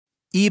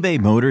eBay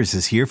Motors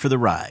is here for the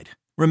ride.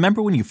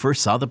 Remember when you first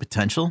saw the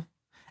potential?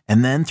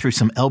 And then through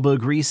some elbow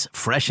grease,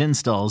 fresh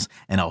installs,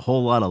 and a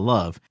whole lot of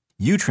love,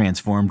 you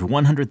transformed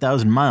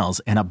 100,000 miles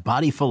and a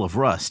body full of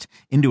rust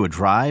into a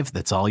drive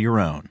that's all your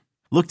own.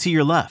 Look to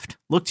your left.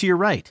 Look to your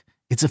right.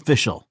 It's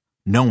official.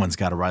 No one's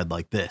got a ride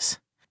like this.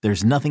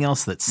 There's nothing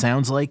else that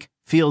sounds like,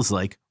 feels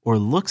like, or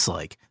looks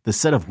like the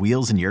set of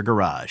wheels in your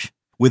garage.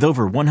 With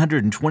over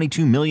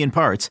 122 million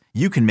parts,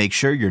 you can make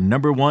sure your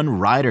number one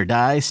ride or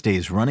die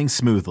stays running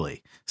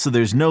smoothly. So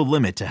there's no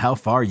limit to how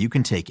far you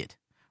can take it.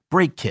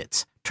 Brake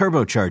kits,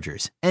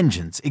 turbochargers,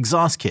 engines,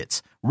 exhaust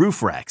kits,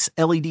 roof racks,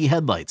 LED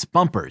headlights,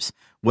 bumpers,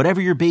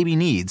 whatever your baby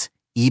needs,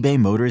 eBay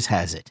Motors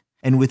has it.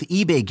 And with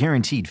eBay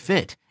Guaranteed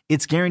Fit,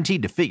 it's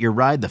guaranteed to fit your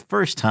ride the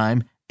first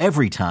time,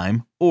 every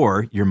time,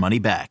 or your money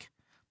back.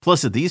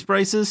 Plus at these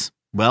prices,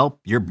 well,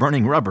 you're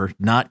burning rubber,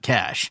 not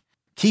cash.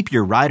 Keep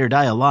your ride or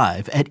die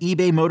alive at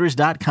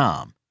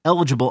ebaymotors.com.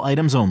 Eligible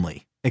items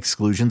only.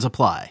 Exclusions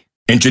apply.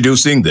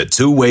 Introducing the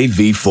Two-Way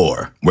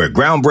V4, where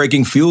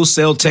groundbreaking fuel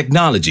cell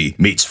technology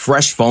meets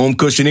fresh foam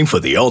cushioning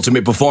for the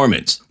ultimate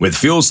performance. With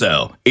fuel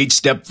cell, each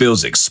step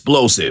feels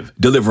explosive,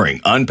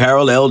 delivering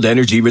unparalleled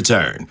energy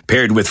return.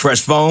 Paired with fresh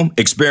foam,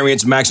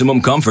 experience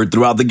maximum comfort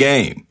throughout the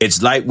game.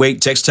 Its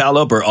lightweight textile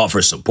upper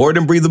offers support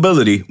and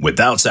breathability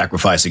without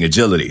sacrificing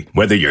agility.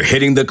 Whether you're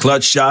hitting the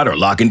clutch shot or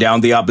locking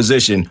down the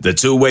opposition, the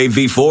Two-Way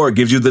V4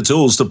 gives you the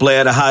tools to play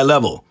at a high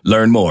level.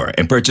 Learn more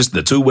and purchase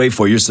the Two-Way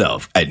for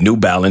yourself at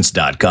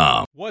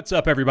newbalance.com. What's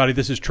up, everybody?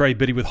 This is Trey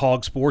Biddy with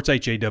Hog Sports,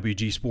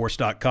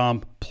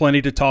 HAWGsports.com.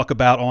 Plenty to talk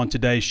about on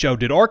today's show.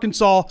 Did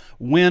Arkansas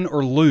win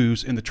or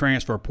lose in the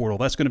transfer portal?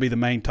 That's going to be the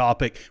main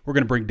topic. We're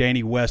going to bring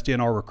Danny West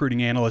in, our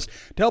recruiting analyst,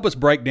 to help us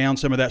break down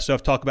some of that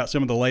stuff, talk about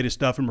some of the latest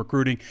stuff in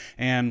recruiting,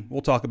 and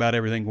we'll talk about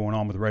everything going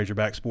on with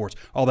Razorback Sports.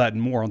 All that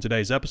and more on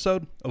today's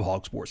episode of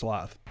Hog Sports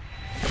Live.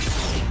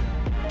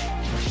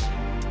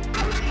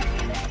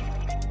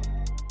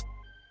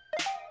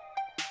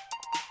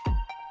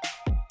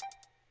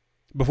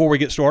 Before we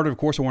get started, of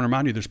course, I want to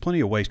remind you there's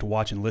plenty of ways to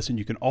watch and listen.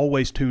 You can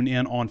always tune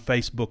in on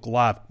Facebook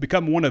Live.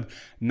 Become one of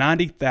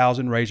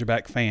 90,000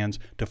 Razorback fans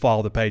to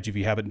follow the page if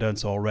you haven't done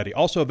so already.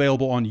 Also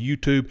available on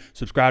YouTube.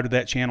 Subscribe to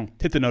that channel.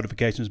 Hit the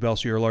notifications bell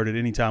so you're alerted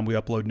anytime we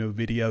upload new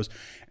videos.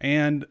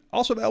 And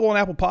also available on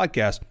Apple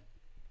Podcasts.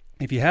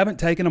 If you haven't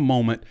taken a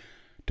moment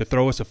to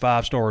throw us a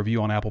 5-star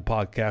review on Apple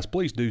Podcasts,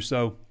 please do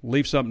so.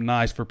 Leave something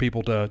nice for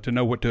people to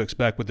know what to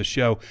expect with the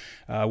show.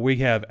 We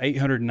have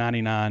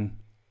 899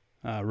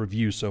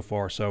 reviews so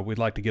far, so we'd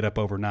like to get up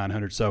over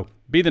 900. So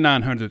be the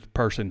 900th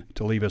person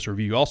to leave us a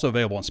review. Also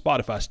available on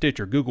Spotify,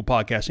 Stitcher, Google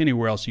Podcasts,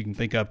 anywhere else you can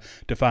think of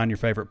to find your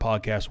favorite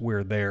podcast.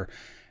 We're there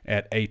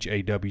at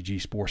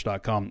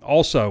HAWGsports.com.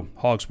 Also,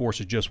 Hog Sports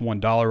is just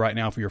 $1 right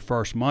now for your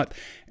first month,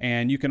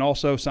 and you can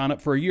also sign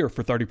up for a year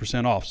for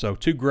 30% off. So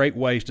two great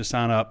ways to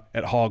sign up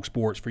at Hog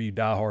Sports for you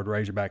diehard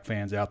Razorback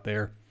fans out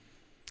there.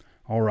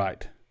 All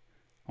right,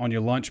 on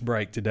your lunch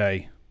break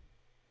today,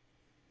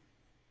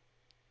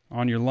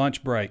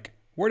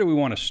 where do we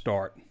want to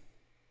start?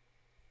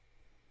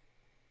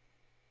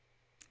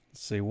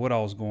 Let's see what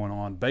all's going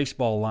on.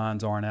 Baseball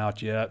lines aren't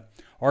out yet.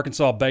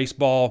 Arkansas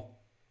baseball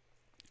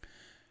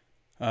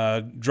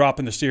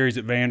dropping the series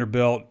at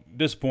Vanderbilt.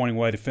 Disappointing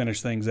way to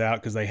finish things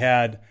out because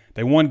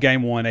they won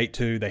game 1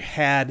 8-2. They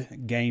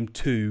had game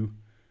 2.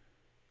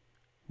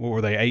 What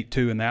were they,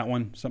 8-2 in that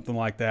one? Something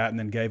like that, and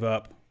then gave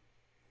up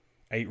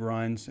 8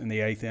 runs in the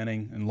 8th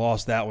inning and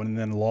lost that one, and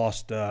then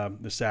lost the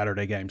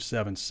Saturday game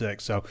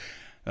 7-6. So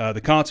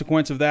the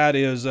consequence of that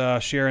is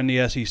sharing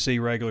the SEC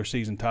regular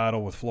season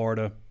title with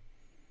Florida,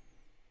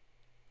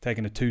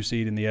 taking a 2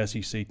 seed in the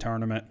SEC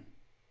tournament.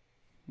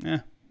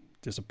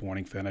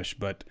 Disappointing finish,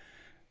 but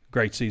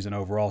great season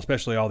overall,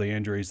 especially all the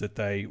injuries that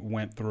they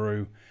went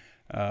through.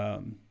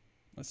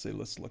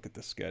 Let's look at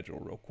the schedule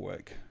real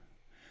quick.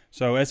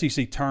 So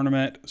SEC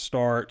tournament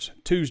starts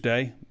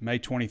Tuesday, May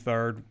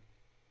 23rd.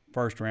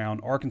 First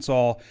round.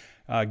 Arkansas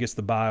gets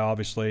the bye,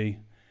 obviously,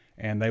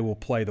 and they will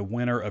play the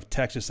winner of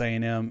Texas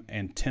A&M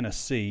and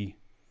Tennessee.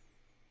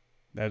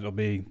 That'll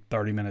be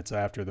 30 minutes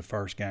after the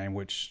first game,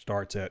 which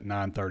starts at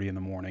 9:30 in the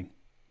morning.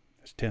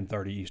 It's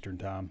 10:30 Eastern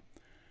time.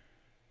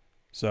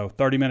 So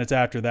 30 minutes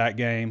after that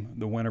game,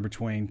 the winner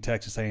between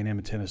Texas A&M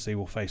and Tennessee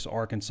will face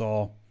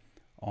Arkansas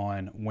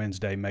on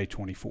Wednesday, May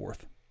 24th.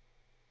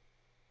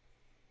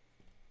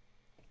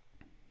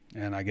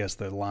 And I guess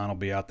the line will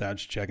be out there.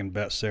 Just checking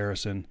Bet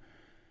Saracen.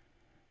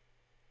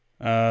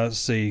 Let's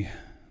see.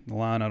 The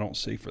line I don't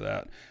see for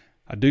that.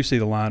 I do see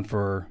the line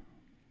for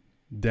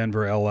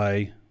Denver,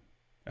 LA.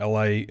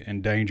 LA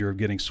in danger of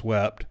getting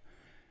swept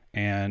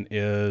and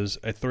is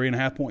a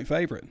 3.5-point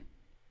favorite.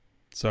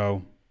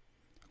 So,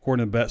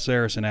 according to the Bet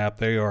Saracen app,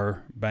 they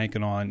are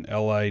banking on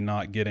LA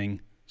not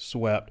getting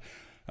swept.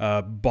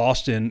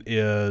 Boston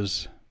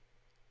is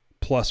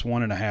plus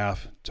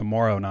 1.5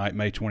 tomorrow night,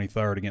 May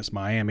 23rd, against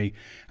Miami.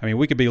 I mean,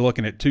 we could be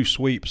looking at 2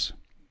 sweeps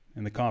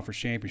in the conference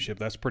championship.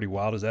 That's pretty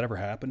wild. Has that ever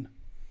happened?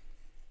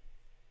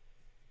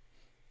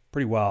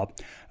 Pretty wild.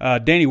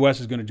 Danny West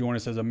is going to join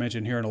us, as I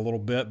mentioned, here in a little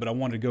bit, but I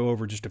wanted to go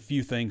over just a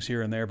few things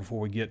here and there before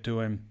we get to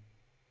him.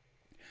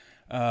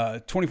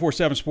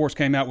 24/7 Sports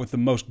came out with the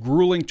most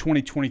grueling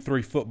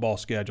 2023 football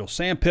schedule.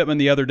 Sam Pittman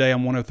the other day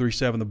on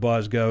 103.7 The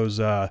Buzz goes,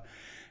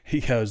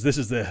 this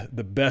is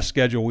the best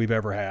schedule we've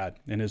ever had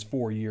in his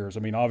 4 years. I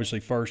mean, obviously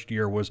first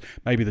year was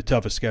maybe the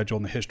toughest schedule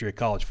in the history of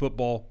college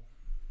football.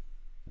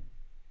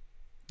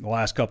 The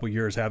last couple of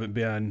years haven't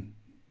been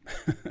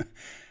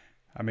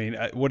I mean,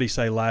 what did he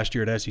say last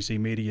year at SEC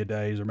Media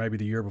Days, or maybe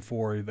the year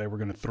before, they were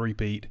going to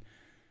three-peat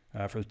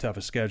for the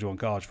toughest schedule in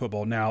college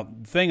football. Now,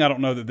 the thing I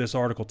don't know that this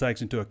article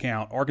takes into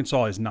account,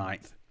 Arkansas is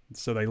 9th.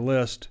 So they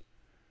list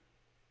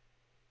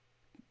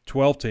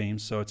 12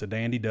 teams, so it's a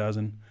dandy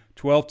dozen.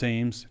 12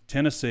 teams.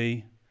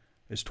 Tennessee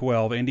is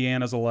 12.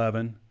 Indiana's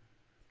 11.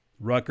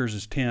 Rutgers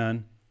is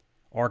 10.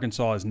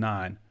 Arkansas is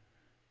 9.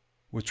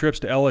 With trips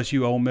to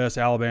LSU, Ole Miss,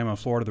 Alabama, and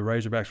Florida, the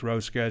Razorbacks' road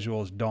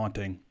schedule is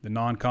daunting. The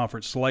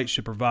non-conference slate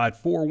should provide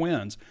 4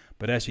 wins,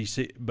 but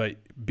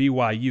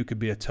BYU could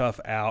be a tough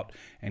out,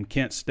 and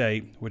Kent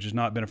State, which has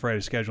not been afraid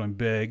of scheduling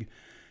big,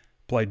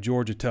 played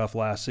Georgia tough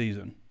last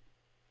season.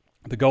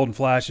 The Golden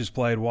Flashes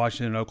played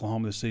Washington and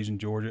Oklahoma this season,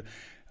 Georgia.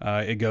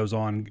 It goes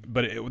on.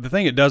 But the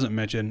thing it doesn't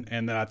mention,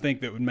 and that I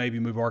think that would maybe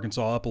move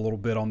Arkansas up a little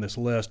bit on this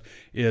list,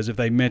 is if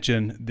they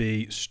mention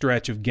the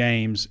stretch of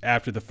games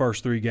after the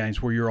first 3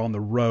 games where you're on the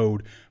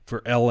road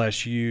for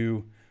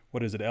LSU.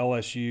 What is it,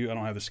 LSU? I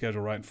don't have the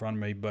schedule right in front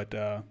of me, but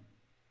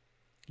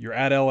you're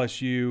at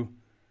LSU.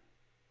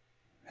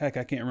 Heck,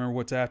 I can't remember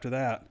what's after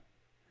that.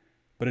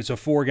 But it's a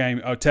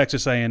 4-game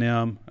Texas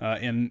A&M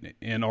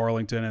in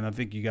Arlington, and I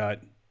think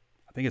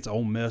it's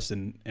Ole Miss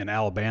and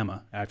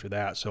Alabama after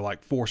that. So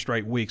like 4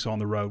 straight weeks on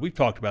the road. We've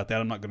talked about that.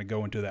 I'm not going to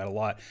go into that a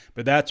lot.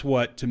 But that's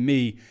what, to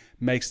me,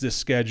 makes this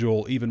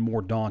schedule even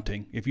more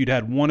daunting. If you'd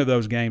had one of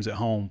those games at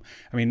home,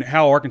 I mean,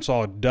 how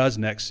Arkansas does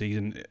next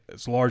season,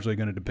 it's largely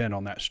going to depend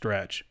on that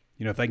stretch.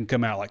 You know, if they can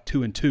come out like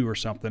 2-2 or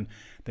something,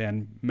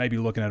 then maybe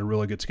looking at a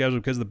really good schedule,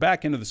 because the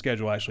back end of the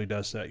schedule actually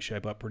does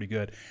shape up pretty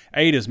good.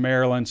 8 is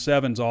Maryland,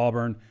 7's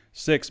Auburn,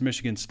 6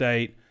 Michigan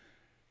State,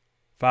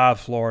 5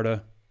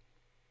 Florida.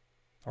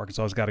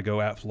 Arkansas's got to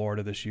go at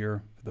Florida this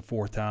year for the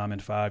 4th time in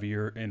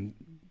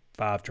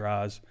 5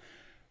 tries.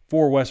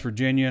 4 West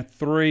Virginia,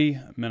 3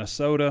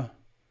 Minnesota,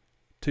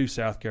 2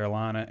 South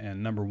Carolina,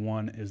 and number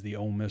 1 is the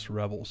Ole Miss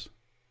Rebels.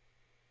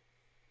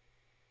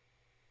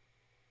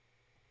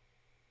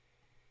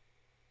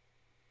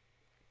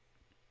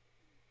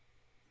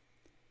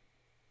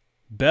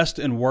 Best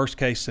and worst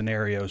case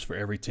scenarios for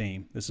every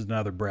team. This is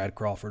another Brad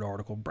Crawford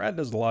article. Brad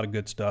does a lot of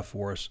good stuff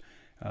for us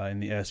in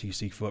the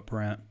SEC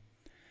footprint.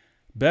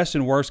 Best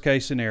and worst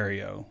case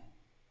scenario.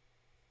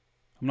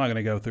 I'm not going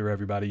to go through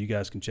everybody. You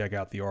guys can check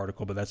out the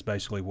article, but that's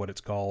basically what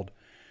it's called.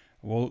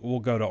 We'll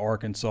go to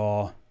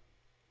Arkansas.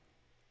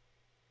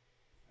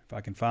 If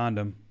I can find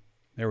them.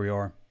 There we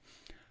are.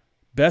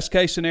 Best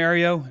case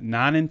scenario,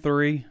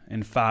 9-3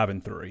 and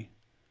 5-3.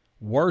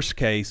 Worst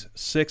case,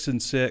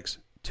 6-6,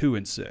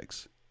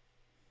 2-6.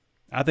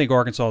 I think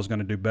Arkansas is going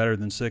to do better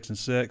than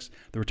 6-6.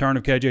 The return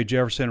of KJ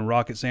Jefferson and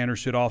Rocket Sanders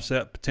should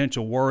offset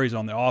potential worries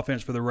on the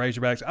offense for the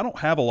Razorbacks. I don't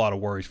have a lot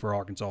of worries for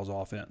Arkansas's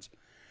offense,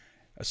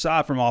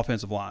 aside from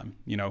offensive line.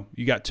 You know,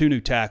 you got 2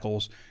 new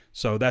tackles,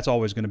 so that's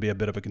always going to be a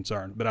bit of a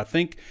concern. But I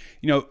think,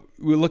 you know,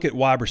 we look at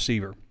wide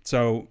receiver.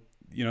 So,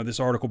 you know, this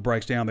article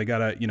breaks down, they got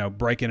to, you know,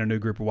 break in a new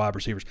group of wide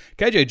receivers.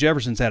 KJ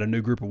Jefferson's had a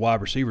new group of wide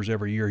receivers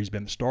every year he's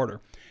been the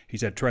starter. He's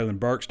had Traylon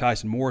Burks,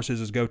 Tyson Morris as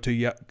his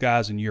go-to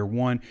guys in year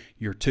 1.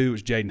 Year 2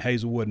 is Jaden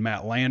Hazelwood and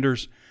Matt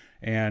Landers.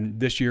 And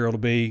this year it'll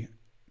be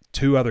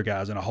 2 other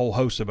guys and a whole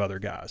host of other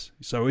guys.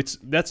 So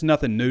that's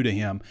nothing new to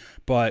him.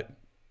 But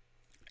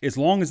as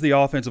long as the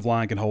offensive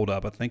line can hold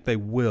up, I think they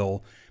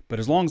will. But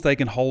as long as they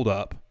can hold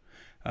up,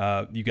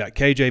 you got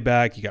KJ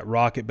back, you got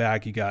Rocket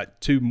back, you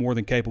got 2 more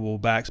than capable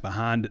backs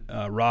behind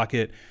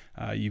Rocket.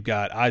 You've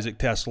got Isaac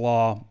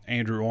TeSlaa,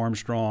 Andrew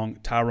Armstrong,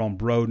 Tyrone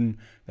Broden.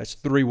 That's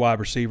 3 wide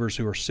receivers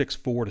who are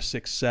 6'4 to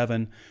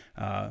 6'7.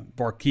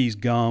 Varquise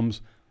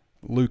Gums,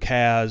 Luke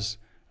Hasz,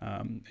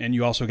 and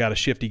you also got a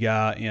shifty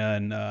guy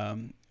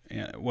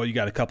you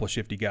got a couple of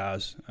shifty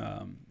guys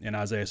in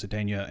Isaiah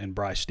Satania and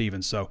Bryce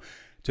Stevens. So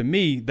to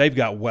me, they've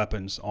got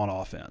weapons on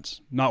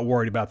offense. Not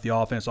worried about the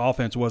offense.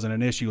 Offense wasn't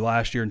an issue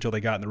last year until they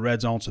got in the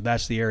red zone, so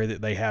that's the area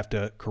that they have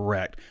to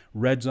correct.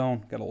 Red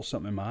zone, got a little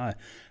something in my eye.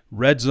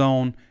 Red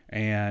zone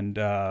and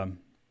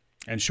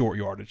short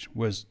yardage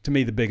was, to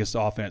me, the biggest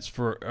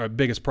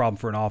biggest problem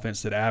for an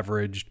offense that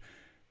averaged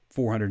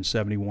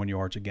 471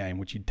 yards a game,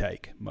 which you'd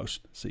take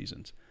most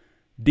seasons.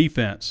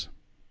 Defense.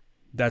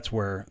 That's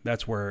where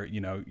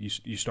you know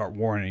you start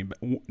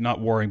not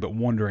worrying, but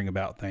wondering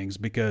about things,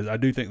 because I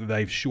do think that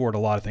they've shored a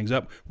lot of things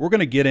up. I'm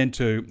going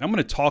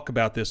to talk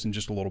about this in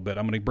just a little bit.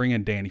 I'm going to bring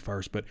in Danny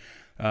first, but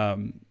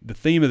the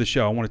theme of the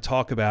show, I want to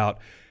talk about,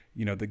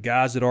 you know, the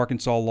guys that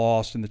Arkansas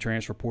lost in the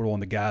transfer portal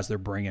and the guys they're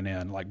bringing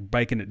in, like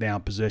breaking it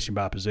down position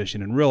by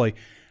position. And really,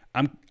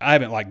 I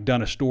haven't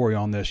done a story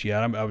on this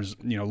yet. I was,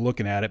 you know,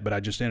 looking at it, but I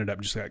just ended up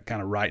just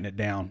kind of writing it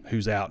down,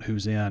 who's out,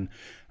 who's in.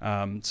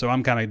 So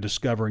I'm kind of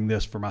discovering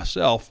this for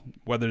myself,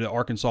 whether did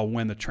Arkansas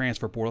win the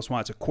transfer portal. That's why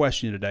it's a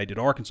question today. Did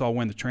Arkansas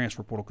win the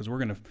transfer portal? Because we're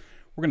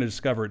gonna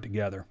discover it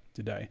together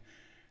today.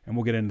 and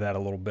we'll get into that a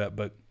little bit.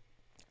 But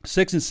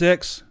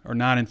 6-6 or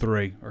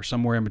 9-3 or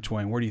somewhere in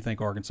between. Where do you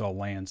think Arkansas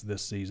lands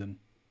this season?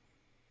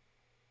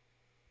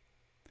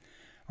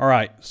 All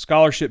right,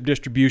 scholarship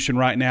distribution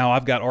right now.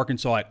 I've got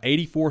Arkansas at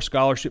 84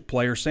 scholarship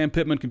players. Sam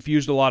Pittman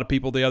confused a lot of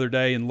people the other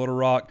day in Little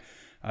Rock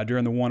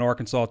during the One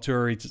Arkansas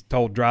tour. He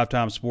told Drive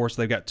Time Sports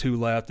they've got 2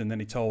 left, and then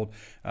he told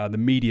the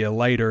media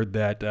later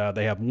that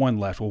they have 1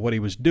 left. Well, what he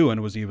was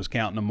doing was he was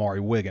counting Amari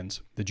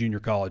Wiggins, the junior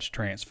college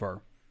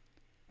transfer,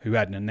 who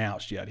hadn't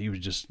announced yet. He was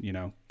just,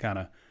 kind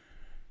of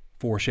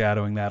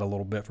foreshadowing that a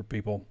little bit for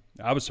people.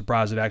 I was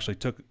surprised it actually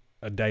took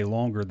a day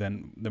longer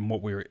than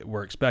what we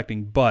were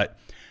expecting, but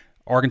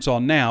Arkansas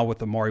now,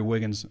 with Amari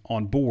Wiggins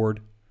on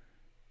board,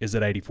 is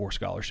at 84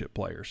 scholarship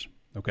players.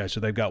 Okay, so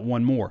they've got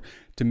 1 more.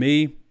 To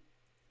me,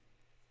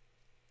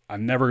 I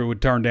never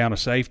would turn down a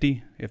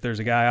safety if there's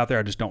a guy out there.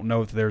 I just don't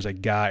know if there's a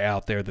guy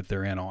out there that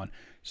they're in on.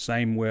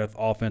 Same with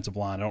offensive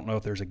line. I don't know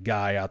if there's a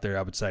guy out there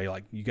I would say,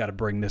 like, you got to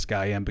bring this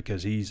guy in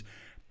because he's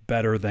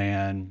better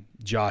than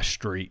Josh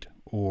Street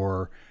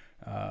or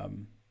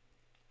Tommy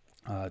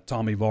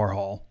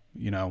Varhall,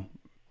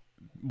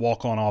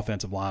 walk-on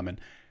offensive lineman.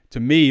 To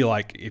me,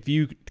 like, if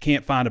you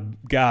can't find a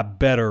guy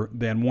better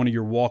than one of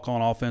your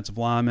walk-on offensive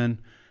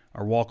linemen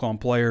or walk-on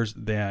players,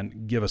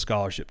 then give a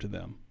scholarship to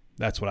them.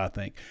 That's what I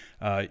think.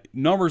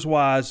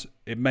 Numbers-wise,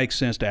 it makes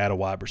sense to add a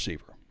wide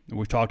receiver.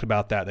 We've talked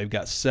about that. They've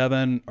got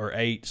 7 or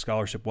 8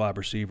 scholarship wide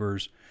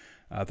receivers.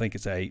 I think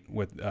it's 8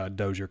 with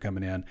Dozier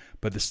coming in.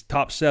 But the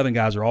top 7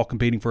 guys are all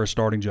competing for a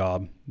starting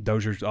job.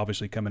 Dozier's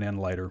obviously coming in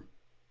later,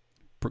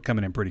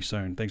 coming in pretty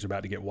soon. Things are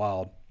about to get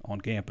wild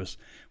on campus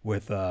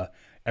with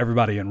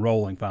everybody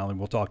enrolling finally.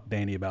 We'll talk to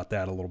Danny about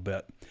that a little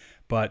bit.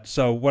 But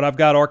so what I've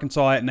got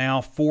Arkansas at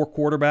now, 4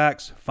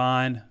 quarterbacks,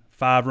 fine.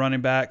 5 running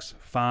backs,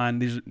 fine.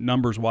 These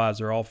numbers-wise,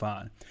 they're all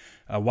fine.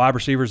 Wide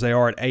receivers, they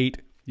are at 8.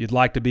 You'd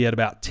like to be at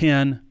about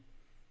 10,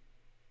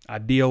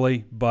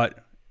 ideally,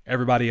 but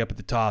everybody up at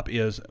the top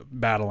is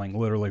battling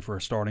literally for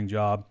a starting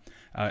job.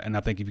 And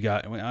I think you've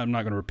got, I'm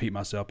not going to repeat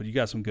myself, but you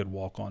got some good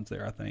walk-ons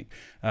there, I think.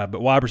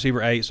 But wide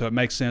receiver 8, so it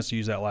makes sense to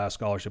use that last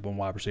scholarship on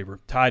wide receiver.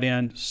 Tight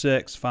end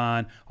 6,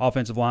 fine.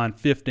 Offensive line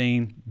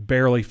 15,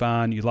 barely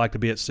fine. You'd like to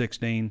be at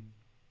 16.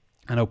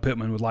 I know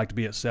Pittman would like to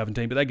be at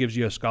 17, but that gives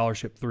you a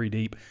scholarship 3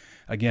 deep.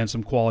 Again,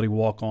 some quality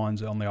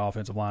walk-ons on the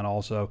offensive line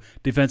also.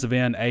 Defensive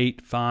end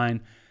 8,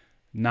 fine.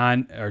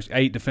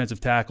 8 defensive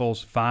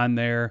tackles, fine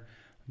there.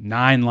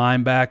 9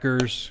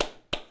 linebackers,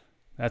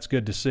 that's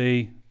good to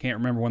see. Can't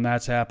remember when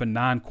that's happened.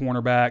 9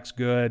 cornerbacks,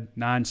 good.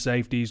 9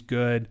 safeties,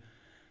 good.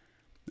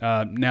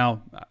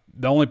 Now,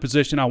 the only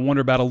position I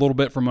wonder about a little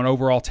bit from an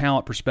overall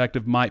talent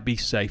perspective might be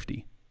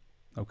safety.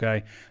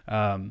 Okay?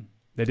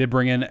 They did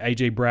bring in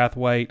A.J.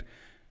 Brathwaite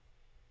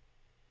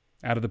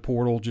out of the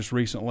portal just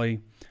recently.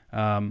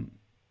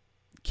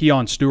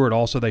 Keon Stewart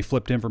also, they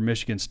flipped him from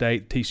Michigan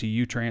State,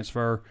 TCU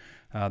transfer.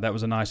 That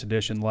was a nice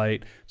addition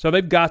late. So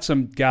they've got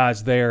some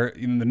guys there,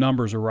 and the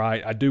numbers are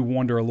right. I do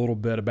wonder a little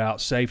bit about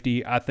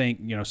safety. I think,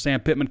 Sam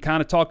Pittman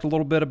kind of talked a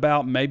little bit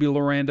about maybe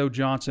Lorando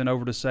Johnson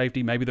over to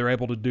safety. Maybe they're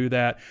able to do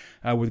that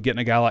with getting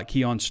a guy like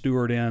Keon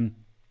Stewart in.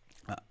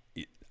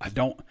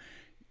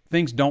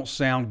 Things don't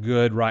sound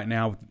good right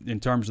now in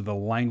terms of the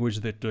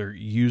language that they're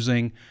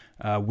using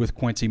with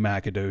Quincy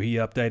McAdoo. He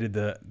updated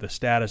the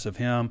status of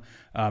him.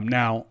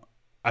 Now,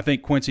 I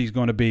think Quincy's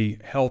going to be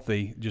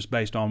healthy just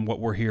based on what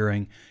we're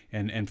hearing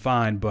and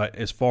fine. But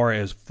as far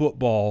as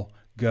football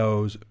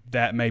goes,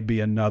 that may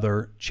be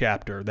another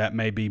chapter. That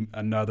may be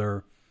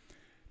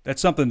that's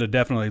something to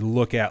definitely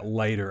look at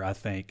later, I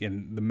think.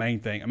 And the main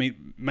thing,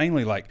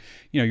 mainly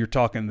you're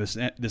talking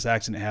this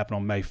accident happened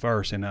on May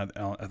 1st. And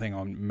I think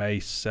on May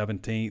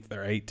 17th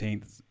or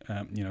 18th,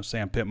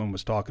 Sam Pittman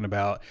was talking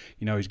about,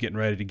 he's getting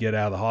ready to get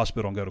out of the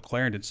hospital and go to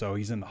Clarendon. So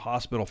he's in the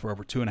hospital for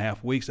over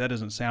 2.5 weeks. That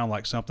doesn't sound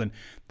like something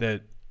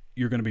that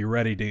you're going to be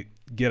ready to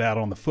get out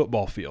on the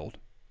football field,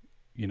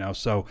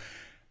 So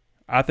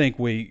I think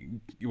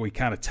we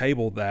kind of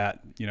table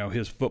that,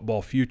 his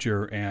football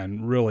future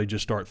and really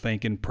just start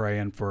thinking,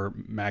 praying for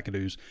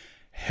McAdoo's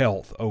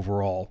health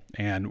overall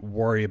and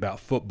worry about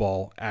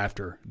football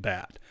after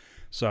that.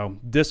 So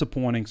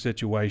disappointing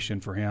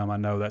situation for him. I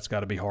know that's got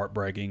to be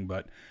heartbreaking,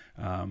 but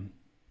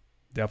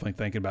definitely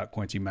thinking about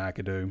Quincy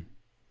McAdoo.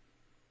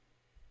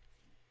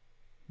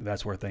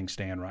 That's where things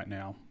stand right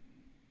now.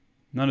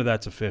 None of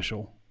that's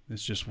official.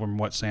 It's just from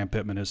what Sam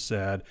Pittman has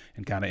said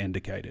and kind of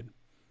indicated.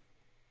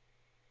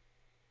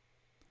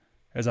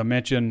 As I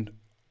mentioned,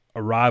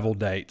 arrival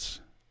dates.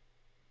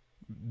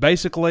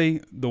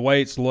 Basically, the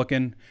way it's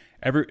looking,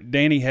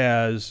 Danny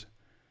has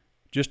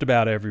just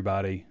about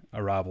everybody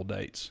arrival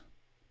dates.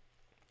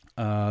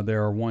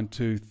 There are 1,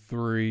 2,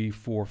 3,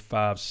 4,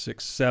 5,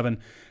 6, 7.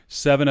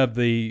 7 of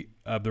the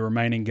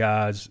remaining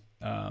guys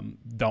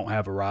don't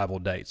have arrival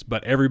dates,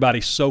 but everybody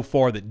so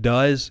far that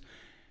does,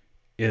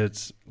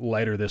 it's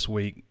later this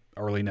week,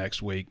 early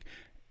next week.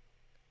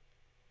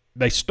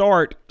 They're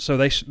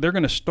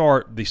going to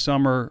start the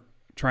summer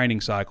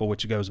training cycle,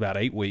 which goes about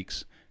 8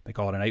 weeks. They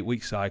call it an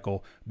 8-week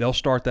cycle. They'll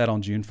start that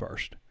on June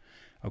 1st.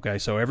 Okay,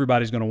 so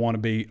everybody's going to want to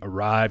be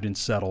arrived and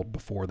settled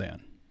before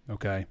then.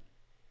 Okay.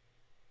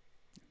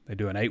 They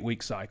do an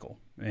 8-week cycle.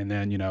 And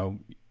then,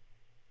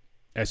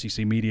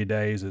 SEC Media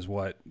Days is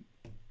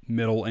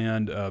middle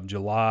end of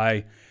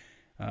July.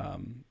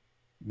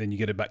 Then you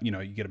get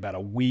about a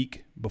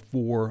week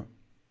before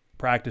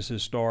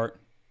practices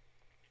start.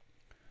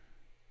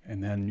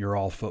 And then you're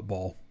all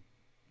football.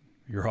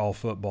 You're all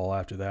football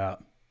after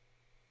that.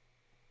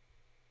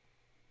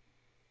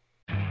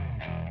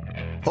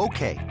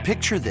 Okay,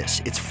 picture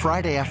this. It's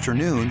Friday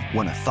afternoon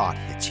when a thought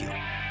hits you.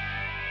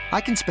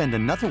 I can spend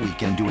another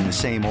weekend doing the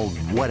same old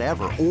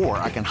whatever, or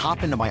I can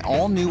hop into my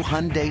all-new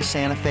Hyundai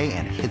Santa Fe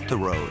and hit the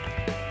road.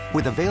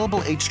 With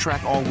available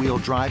H-Track all-wheel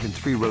drive and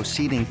 3-row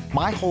seating,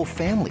 my whole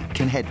family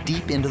can head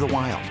deep into the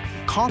wild.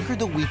 Conquer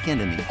the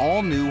weekend in the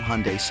all-new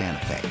Hyundai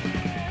Santa Fe.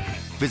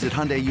 Visit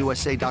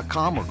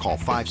HyundaiUSA.com or call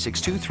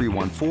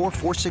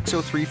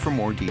 562-314-4603 for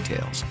more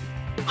details.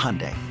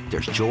 Hyundai,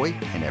 there's joy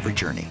in every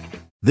journey.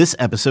 This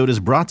episode is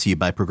brought to you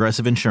by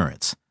Progressive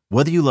Insurance.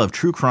 Whether you love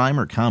true crime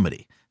or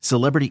comedy,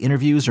 celebrity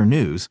interviews or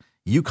news,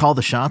 you call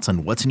the shots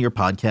on what's in your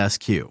podcast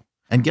queue.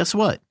 And guess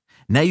what?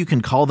 Now you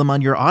can call them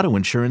on your auto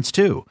insurance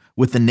too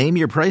with the Name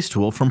Your Price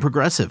tool from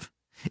Progressive.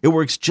 It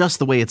works just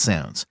the way it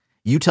sounds.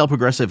 You tell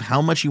Progressive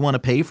how much you want to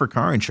pay for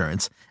car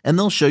insurance, and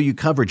they'll show you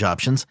coverage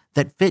options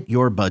that fit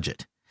your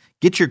budget.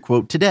 Get your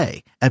quote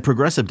today at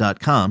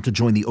Progressive.com to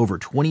join the over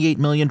 28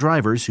 million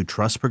drivers who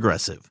trust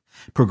Progressive.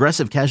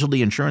 Progressive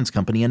Casualty Insurance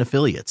Company and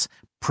Affiliates.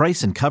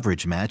 Price and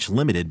coverage match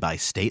limited by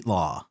state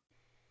law.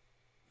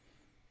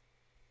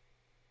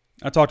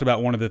 I talked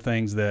about one of the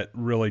things that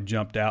really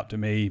jumped out to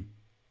me,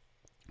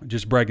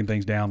 just breaking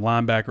things down.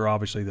 Linebacker,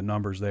 obviously the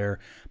numbers there,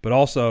 but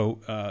also,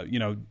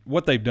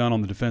 what they've done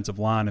on the defensive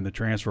line in the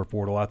transfer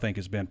portal, I think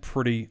has been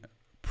pretty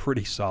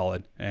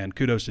solid. And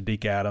kudos to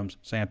Deke Adams,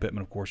 Sam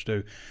Pittman, of course,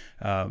 too.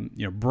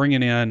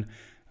 Bringing in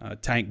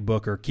Tank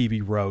Booker,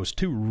 Kiwi Rose,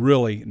 two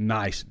really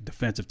nice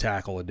defensive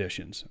tackle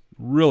additions,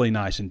 really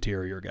nice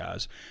interior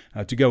guys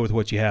to go with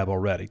what you have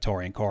already.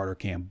 Taurean Carter,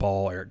 Cam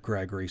Ball, Eric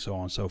Gregory, so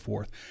on and so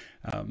forth.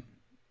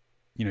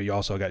 You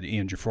also got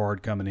Ian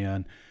Gifford coming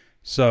in.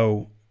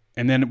 So,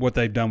 and then what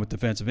they've done with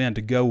defensive end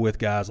to go with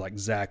guys like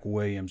Zach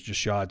Williams,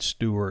 Jashad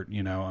Stewart,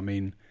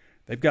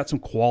 they've got some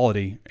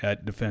quality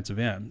at defensive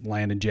end.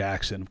 Landon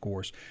Jackson, of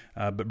course,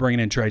 but bringing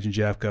in Trajan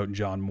Jeffcoat and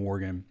John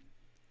Morgan.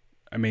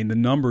 The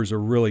numbers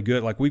are really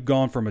good. Like, we've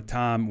gone from a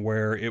time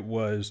where it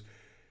was,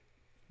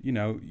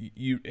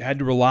 you had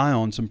to rely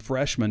on some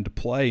freshmen to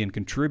play and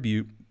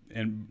contribute,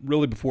 and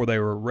really before they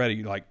were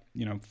ready,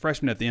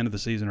 freshmen at the end of the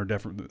season are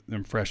different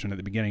than freshmen at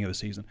the beginning of the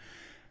season.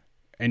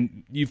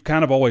 And you've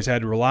kind of always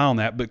had to rely on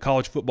that, but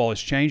college football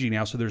is changing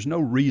now, so there's no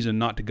reason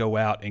not to go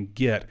out and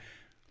get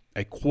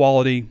a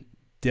quality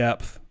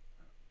depth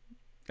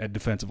at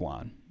defensive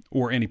line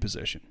or any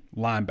position,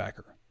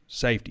 linebacker,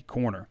 safety,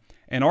 corner.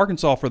 And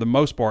Arkansas, for the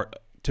most part,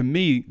 to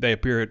me, they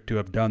appear to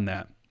have done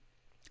that.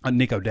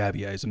 Nico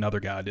Davier is another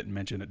guy I didn't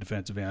mention at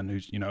defensive end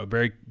who's, a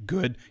very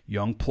good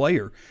young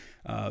player.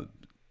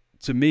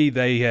 To me,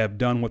 they have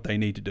done what they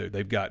need to do.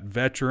 They've got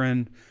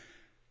veteran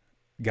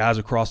guys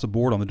across the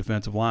board on the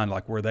defensive line,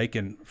 like where they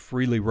can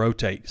freely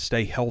rotate,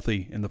 stay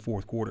healthy in the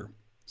fourth quarter.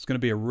 It's going to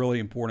be a really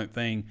important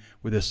thing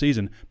with this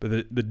season.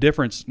 But the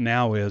difference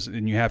now is,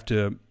 and you have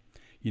to,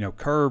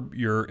 curb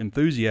your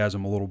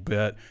enthusiasm a little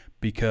bit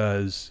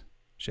because,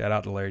 shout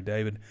out to Larry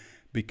David,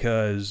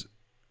 because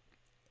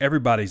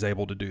everybody's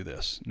able to do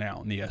this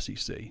now in the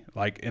SEC.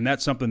 And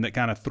that's something that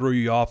kind of threw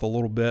you off a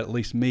little bit, at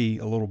least me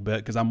a little bit,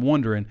 because I'm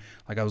wondering,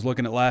 I was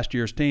looking at last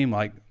year's team,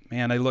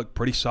 man, they look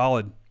pretty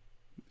solid.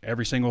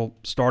 Every single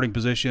starting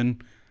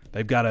position,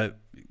 they've got a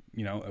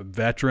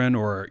veteran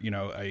or,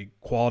 a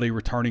quality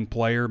returning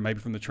player, maybe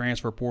from the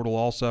transfer portal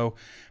also,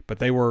 but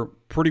they were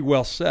pretty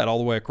well set all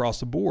the way across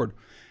the board.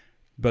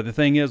 But the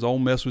thing is, Ole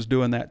Miss was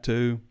doing that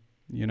too,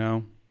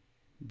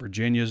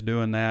 Virginia's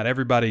doing that.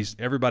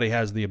 Everybody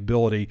has the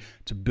ability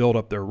to build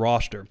up their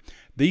roster.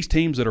 These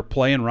teams that are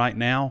playing right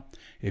now,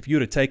 if you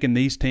would have taken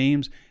these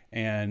teams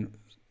and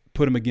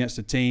put them against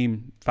a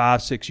team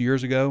 5-6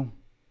 years ago,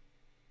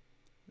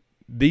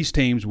 these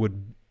teams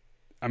would,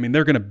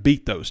 they're going to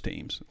beat those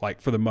teams,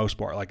 for the most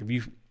part. If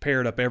you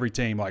paired up every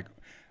team,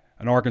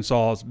 an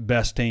Arkansas's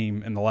best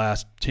team in the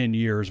last 10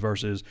 years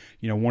versus,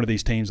 one of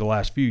these teams the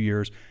last few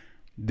years,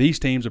 these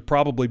teams would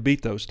probably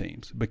beat those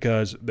teams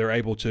because they're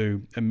able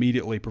to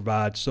immediately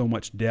provide so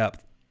much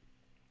depth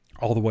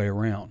all the way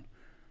around.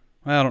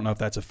 Well, I don't know if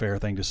that's a fair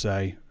thing to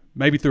say.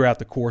 Maybe throughout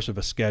the course of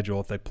a schedule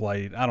if they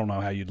played. I don't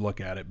know how you'd look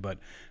at it, but,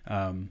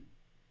 a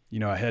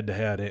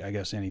head-to-head, I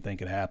guess anything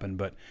could happen.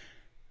 But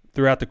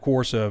throughout the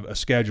course of a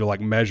schedule,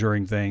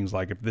 measuring things,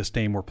 if this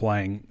team were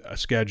playing a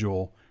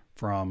schedule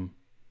from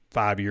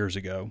 5 years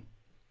ago,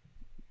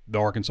 the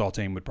Arkansas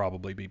team would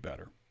probably be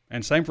better.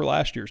 And same for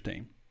last year's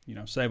team.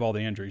 Save all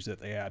the injuries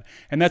that they had.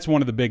 And that's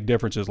one of the big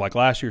differences.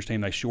 Last year's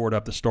team, they shored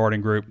up the starting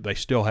group. They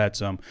still had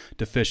some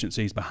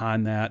deficiencies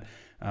behind that.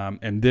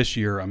 And this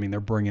year,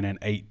 they're bringing in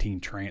 18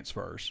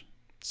 transfers.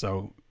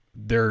 So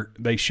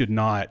they should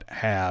not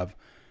have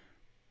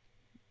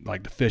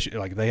like the fish,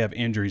 like they have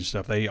injuries and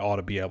stuff, they ought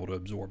to be able to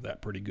absorb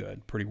that pretty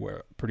good, pretty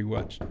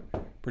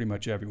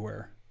much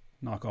everywhere.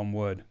 Knock on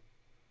wood.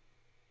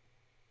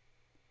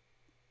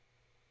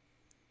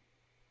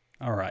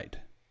 All right.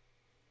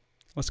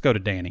 Let's go to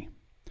Danny.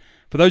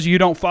 For those of you who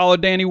don't follow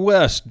Danny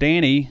West,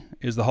 Danny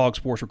is the Hog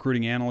Sports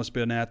recruiting analyst.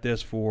 Been at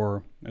this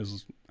for,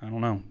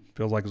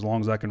 feels like as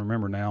long as I can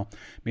remember now.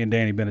 Me and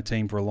Danny have been a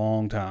team for a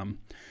long time.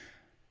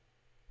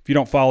 If you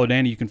don't follow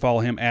Danny, you can follow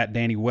him at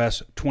Danny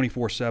West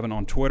 24/7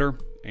 on Twitter.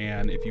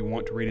 And if you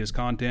want to read his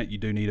content, you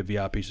do need a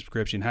VIP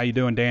subscription. How you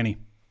doing, Danny?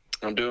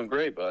 I'm doing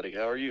great, buddy.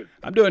 How are you?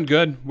 I'm doing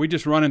good. We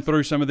just running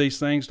through some of these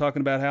things,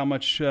 talking about how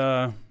much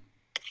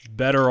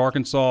better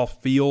Arkansas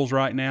feels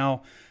right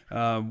now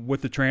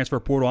with the transfer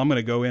portal. I'm going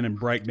to go in and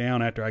break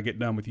down after I get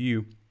done with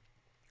you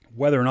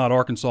whether or not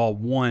Arkansas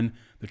won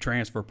the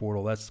transfer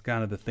portal. That's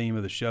kind of the theme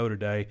of the show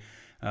today.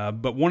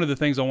 But one of the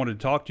things I wanted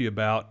to talk to you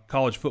about,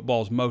 college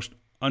football's most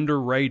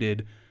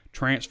underrated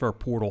transfer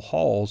portal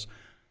hauls.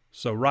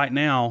 So right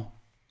now,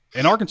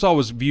 and Arkansas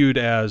was viewed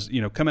as,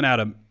 coming out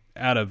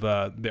of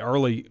the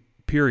early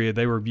period,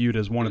 they were viewed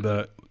as one of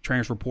the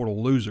transfer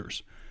portal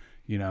losers,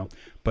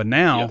 But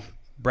now,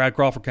 Brad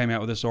Crawford came out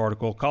with this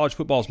article, college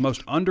football's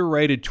most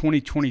underrated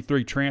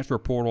 2023 transfer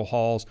portal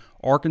hauls,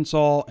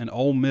 Arkansas and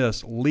Ole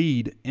Miss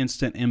lead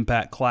instant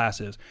impact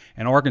classes,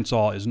 and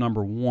Arkansas is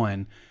number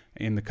 1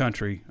 in the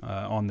country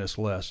on this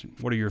list.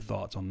 What are your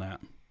thoughts on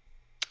that?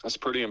 That's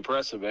pretty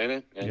impressive, ain't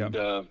it?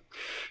 And,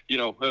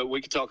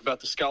 we could talk about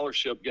the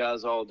scholarship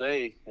guys all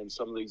day and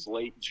some of these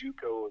late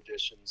JUCO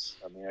additions.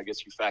 I mean, I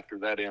guess you factor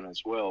that in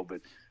as well. But,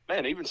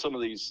 man, even some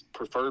of these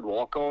preferred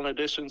walk-on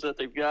additions that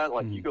they've got,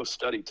 like you go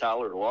study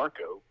Tyler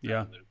Larko,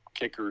 the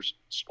kicker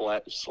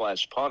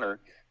 / punter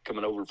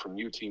coming over from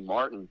UT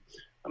Martin.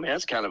 I mean,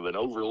 that's kind of an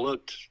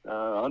overlooked,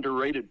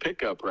 underrated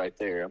pickup right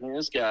there. I mean,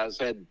 this guy's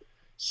had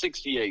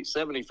 68,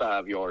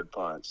 75-yard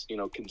punts,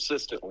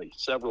 consistently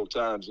several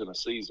times in a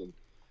season.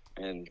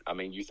 And, I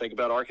mean, you think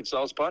about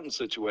Arkansas's punting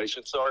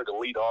situation. Sorry to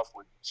lead off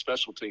with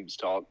special teams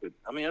talk, but,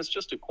 I mean, it's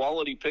just a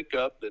quality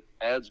pickup that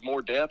adds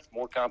more depth,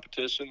 more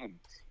competition.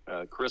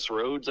 And Chris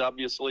Rhodes,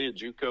 obviously, a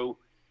JUCO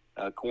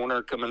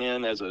corner coming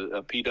in as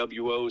a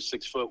PWO,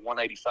 6 foot,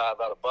 185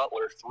 out of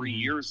Butler, 3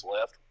 years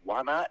left.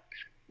 Why not?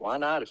 Why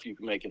not if you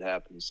can make it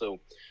happen? So,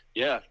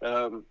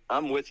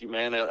 I'm with you,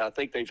 man. I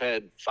think they've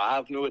had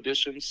 5 new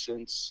additions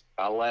since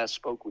I last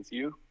spoke with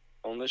you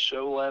on this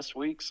show last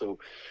week. So,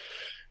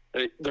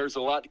 there's a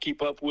lot to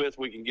keep up with.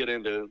 We can get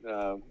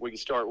into we can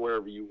start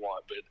wherever you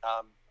want, but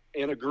I'm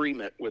in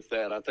agreement with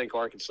that. I think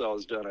Arkansas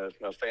has done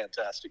a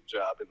fantastic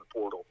job in the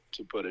portal,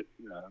 to put it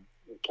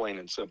plain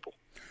and simple.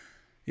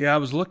 Yeah, I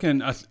was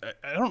looking. I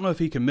don't know if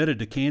he committed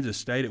to Kansas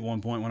State at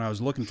one point. When I was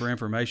looking for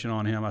information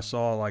on him, I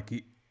saw like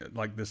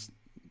this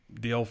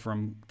deal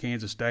from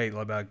Kansas State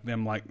about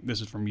them. Like, this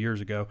is from years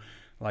ago,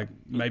 like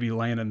maybe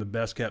landing the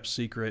best kept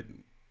secret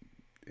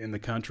in the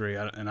country,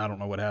 and I don't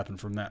know what happened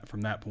from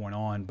that point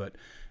on. But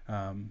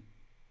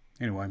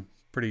anyway,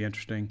 pretty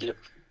interesting. Yep.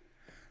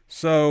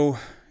 So,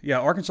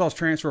 Arkansas's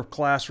transfer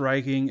class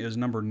ranking is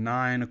number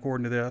 9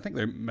 according to this. I think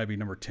they're maybe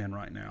number 10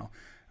 right now.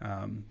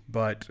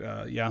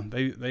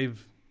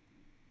 They've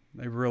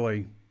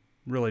really,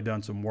 really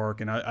done some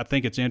work, and I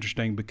think it's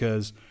interesting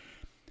because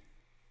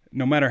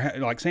no matter how,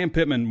 like Sam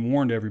Pittman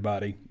warned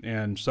everybody,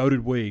 and so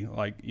did we.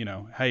 Like,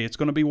 hey, it's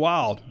going to be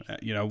wild.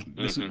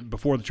 This is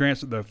before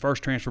the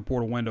first transfer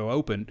portal window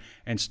opened,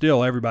 and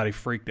still everybody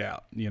freaked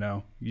out. You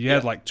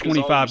had like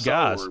 25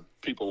 guys. Were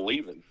people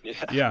leaving.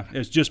 Yeah,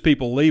 it's just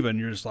people leaving.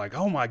 You're just like,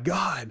 oh my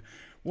God,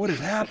 what is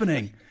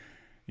happening?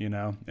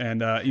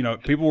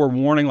 And people were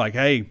warning, like,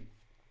 hey,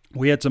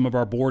 we had some of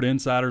our board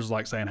insiders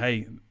like saying,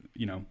 hey,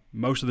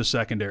 most of the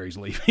secondary's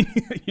leaving,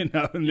 and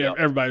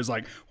everybody was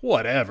like,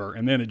 whatever.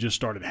 And then it just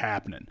started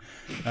happening.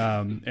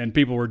 And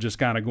people were just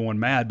kind of going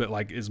mad. But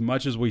like, as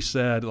much as we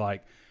said,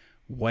 like,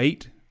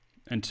 wait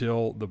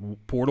until the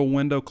portal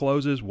window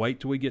closes, wait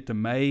till we get to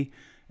May,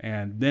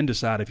 and then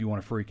decide if you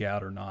want to freak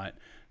out or not.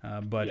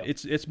 But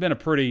it's been a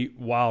pretty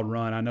wild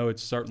run. I know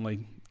it's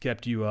certainly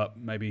kept you up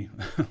maybe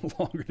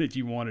longer than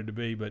you wanted to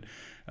be, but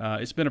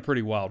it's been a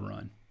pretty wild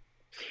run.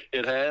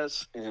 It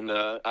has, and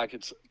I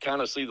could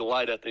kind of see the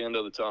light at the end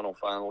of the tunnel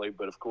finally.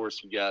 But, of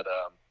course, you got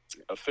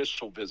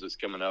official visits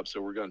coming up, so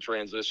we're going to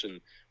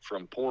transition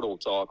from portal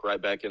talk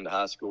right back into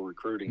high school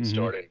recruiting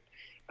starting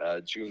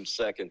June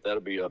 2nd.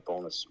 That'll be up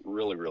on us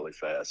really, really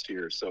fast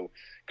here. So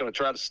going to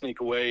try to sneak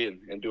away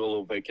and do a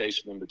little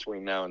vacation in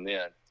between now and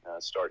then.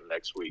 Starting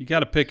next week. You got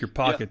to pick your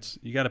pockets.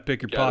 You got to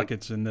pick your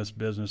pockets in this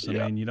business. I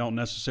mean, you don't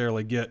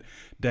necessarily get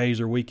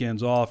days or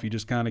weekends off. You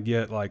just kind of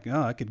get like,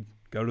 I could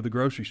go to the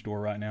grocery store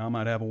right now. I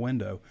might have a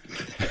window.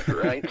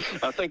 Right.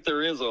 I think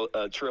there is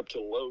a trip to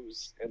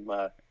Lowe's in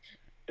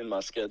my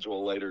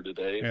schedule later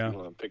today. If you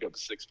want to pick up a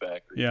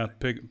 6-pack.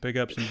 Pick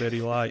up some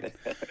Betty Light.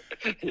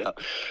 Yeah.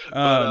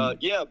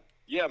 But,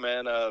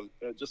 man.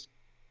 Just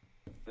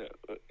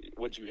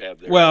What'd you have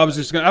there? Well, I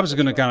was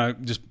going to kind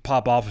of just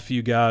pop off a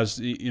few guys,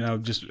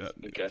 just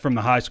from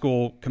the high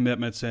school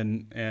commitments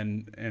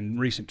and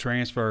recent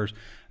transfers.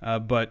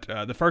 But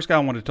the first guy I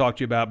wanted to talk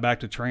to you about,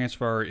 back to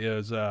transfer,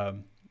 is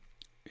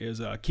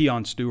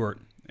Keon Stewart,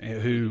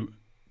 who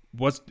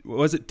was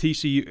at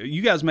TCU.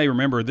 You guys may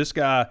remember this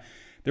guy.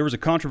 There was a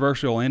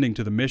controversial ending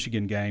to the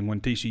Michigan game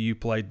when TCU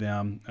played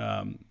them.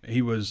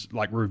 He was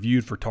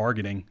reviewed for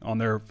targeting on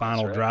their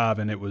final drive,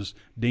 and it was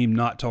deemed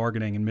not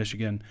targeting, and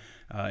Michigan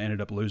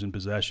ended up losing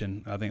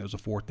possession. I think it was a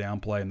 4th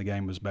down play, and the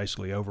game was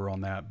basically over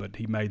on that. But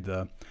he made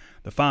the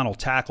final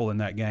tackle in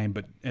that game.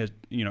 But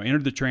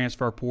entered the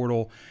transfer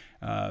portal,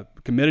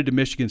 committed to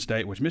Michigan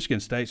State, which Michigan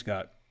State's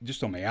got,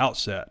 just on the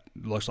outset,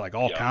 looks like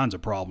all kinds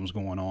of problems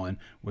going on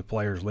with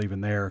players leaving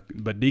there.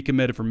 But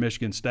decommitted from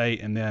Michigan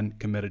State and then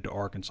committed to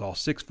Arkansas.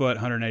 6 foot,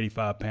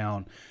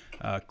 185-pound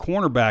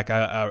cornerback,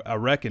 I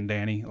reckon,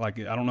 Danny. I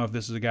don't know if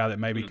this is a guy that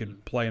maybe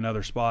could play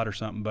another spot or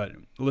something, but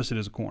listed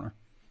as a corner.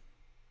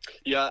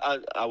 Yeah,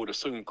 I would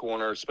assume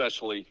corner,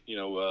 especially,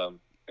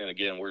 and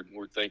again,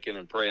 we're thinking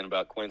and praying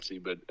about Quincy,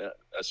 but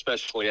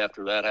especially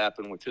after that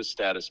happened with his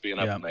status being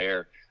up in the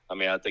air. I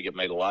mean, I think it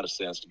made a lot of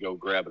sense to go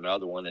grab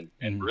another one.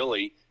 And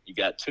really, you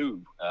got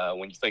two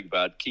when you think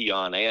about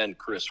Keon and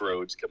Chris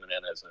Rhodes coming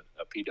in as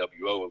a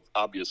PWO.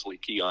 Obviously,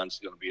 Keon's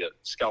going to be a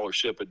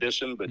scholarship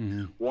addition, but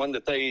one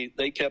that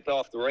they kept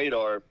off the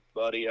radar,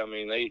 buddy. I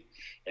mean,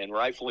 and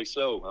rightfully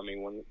so. I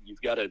mean, when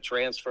you've got a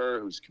transfer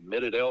who's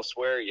committed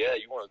elsewhere, you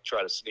want to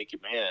try to sneak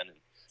him in.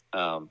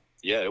 And,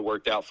 it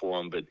worked out for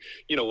him. But,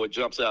 what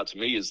jumps out to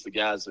me is the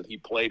guys that he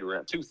played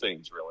around. Two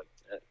things, really.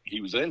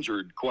 He was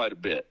injured quite a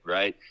bit,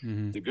 right?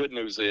 The good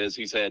news is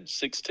he's had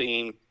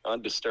 16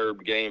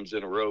 undisturbed games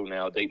in a row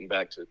now, dating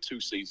back to 2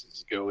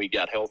 seasons ago. He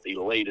got healthy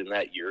late in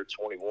that year,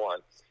 21,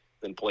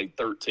 then played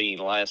 13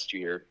 last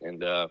year. And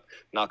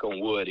knock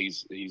on wood,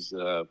 he's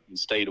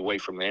stayed away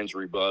from the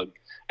injury bug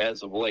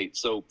as of late.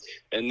 So,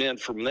 and then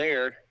from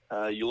there,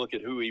 you look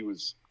at who he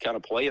was kind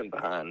of playing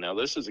behind. Now,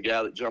 this is a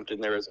guy that jumped in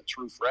there as a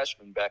true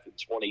freshman back in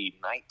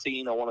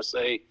 2019, I want to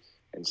say.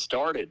 And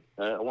started,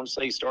 I want to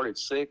say he started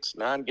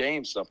 6-9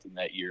 games, something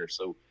that year.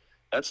 So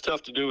that's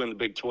tough to do in the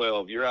Big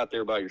 12. You're out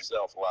there by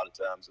yourself a lot of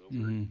times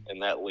over in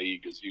that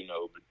league, as you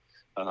know.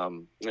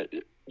 But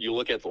you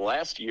look at the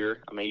last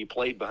year, I mean, he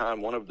played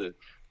behind one of the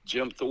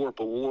Jim Thorpe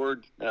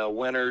Award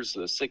winners,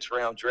 a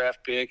 6th-round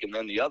draft pick, and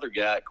then the other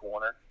guy at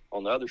corner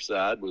on the other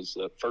side was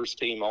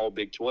first-team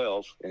All-Big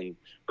 12. And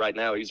right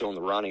now he's on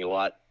the Ronnie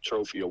Lott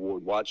Trophy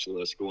Award watch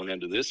list going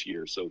into this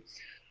year. So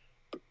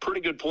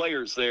pretty good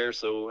players there.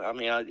 So, I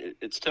mean,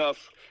 it's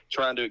tough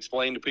trying to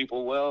explain to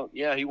people, well,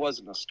 yeah, he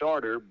wasn't a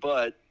starter,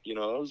 but,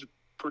 those are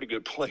pretty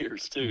good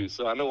players too.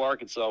 So I know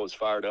Arkansas was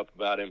fired up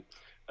about him.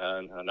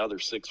 Another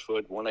 6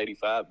 foot,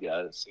 185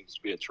 guy. That seems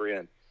to be a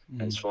trend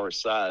as far as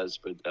size.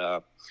 But,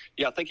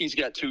 I think he's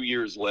got 2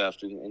 years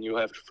left, and you'll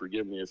have to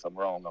forgive me if I'm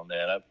wrong on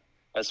that.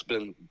 That's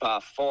been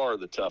by far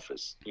the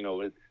toughest.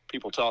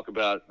 People talk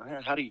about,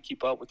 how do you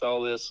keep up with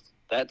all this?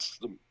 That's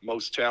the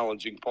most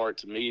challenging part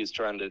to me, is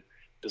trying to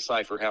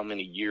decipher how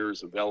many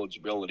years of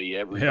eligibility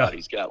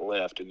everybody's got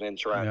left, and then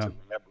trying to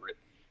remember it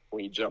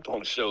when you jump on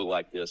a show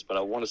like this. But I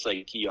want to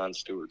say Keon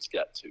Stewart's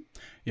got 2.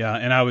 Yeah,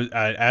 and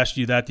I asked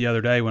you that the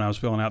other day when I was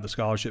filling out the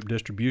scholarship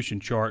distribution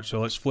chart. So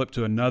let's flip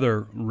to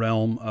another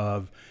realm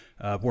of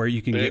where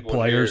you can get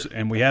players,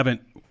 and we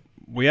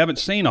haven't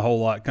seen a whole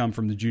lot come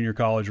from the junior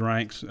college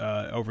ranks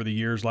over the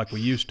years like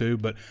we used to.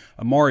 But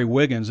Amari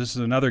Wiggins, this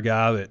is another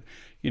guy that,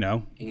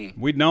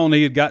 we'd known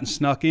he had gotten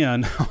snuck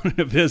in on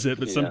a visit,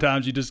 but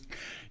sometimes you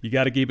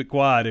got to keep it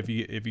quiet if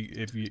you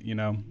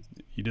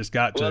you just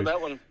got to.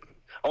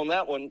 Well,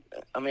 that one,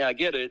 I mean, I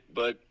get it,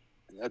 but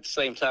at the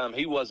same time,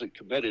 he wasn't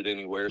committed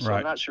anywhere, so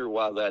I'm not sure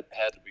why that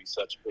had to be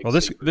such a big. Well,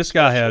 this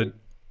guy had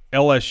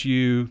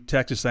LSU,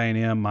 Texas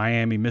A&M,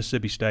 Miami,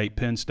 Mississippi State,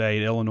 Penn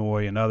State,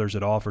 Illinois, and others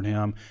that offered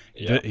him.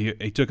 Yeah.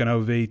 He took an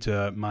OV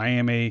to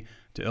Miami,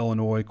 to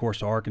Illinois, of course,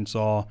 to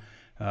Arkansas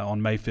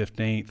on May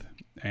 15th,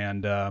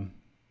 and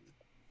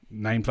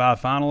named 5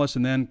 finalists,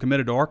 and then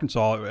committed to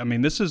Arkansas. I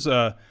mean, this is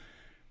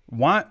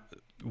why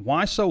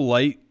so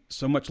late?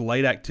 So much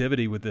late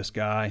activity with this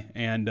guy,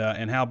 and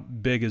how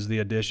big is the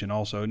addition?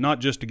 Also, not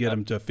just to get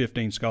him to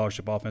 15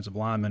 scholarship offensive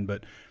linemen,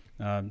 but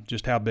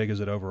just how big is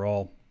it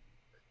overall?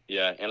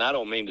 Yeah, and I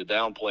don't mean to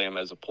downplay him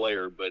as a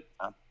player, but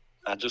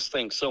I just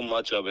think so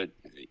much of it,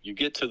 you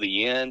get to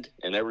the end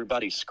and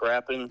everybody's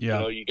scrapping.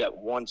 Yeah. You got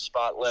one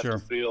spot left to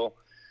fill.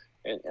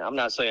 And I'm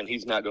not saying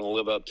he's not going to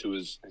live up to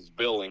his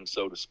billing,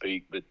 so to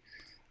speak, but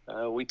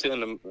we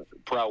tend to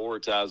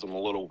prioritize him a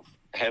little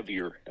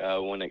heavier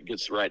when it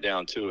gets right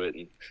down to it.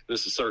 And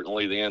this is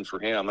certainly the end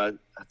for him. I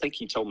think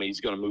he told me he's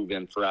going to move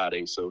in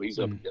Friday, so he's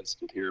up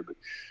against it here. But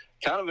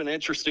kind of an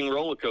interesting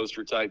roller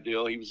coaster type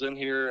deal. He was in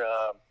here,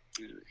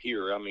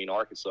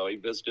 Arkansas. He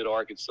visited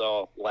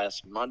Arkansas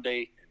last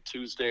Monday and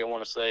Tuesday, I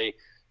want to say.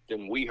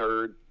 Then we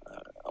heard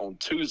on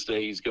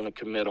Tuesday he's going to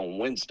commit on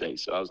Wednesday.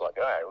 So I was like,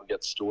 all right, we'll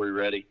get the story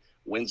ready.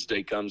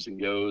 Wednesday comes and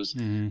goes.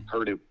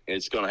 Heard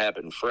it's going to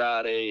happen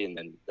Friday, and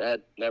then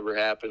that never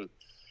happened.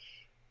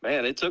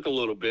 Man, it took a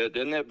little bit,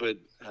 didn't it? But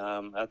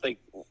I think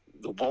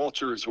the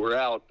vultures were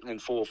out in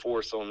full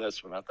force on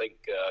this one. I think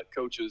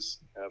coaches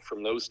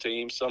from those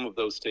teams, some of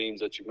those teams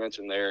that you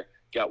mentioned there,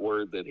 got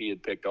word that he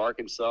had picked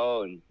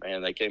Arkansas, and,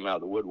 man, they came out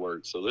of the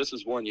woodwork. So this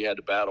is one you had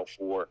to battle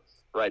for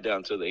right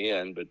down to the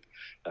end.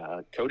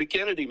 But Cody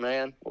Kennedy,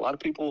 man, a lot of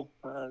people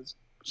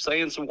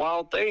saying some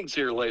wild things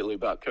here lately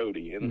about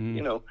Cody. And,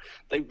 you know,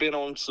 they've been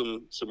on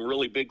some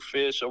really big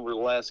fish over the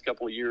last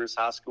couple of years,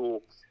 high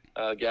school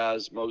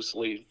guys,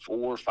 mostly 4-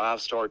 or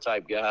 5-star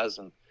type guys.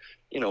 And,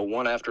 you know,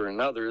 one after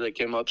another, they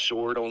came up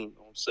short on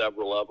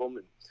several of them.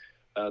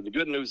 And the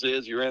good news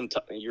is you're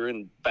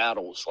in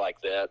battles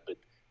like that, but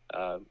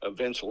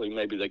eventually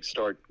maybe they can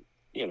start,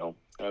 you know,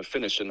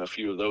 finishing a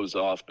few of those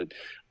off. But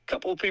a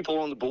couple of people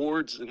on the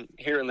boards and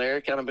here and there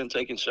kind of been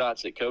taking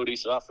shots at Cody,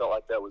 so I felt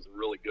like that was a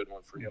really good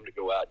one for him to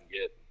go out and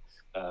get.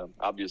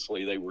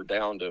 Obviously, they were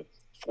down to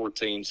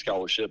 14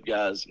 scholarship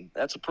guys, and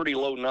that's a pretty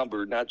low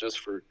number, not just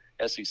for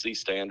SEC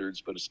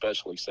standards, but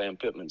especially Sam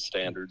Pittman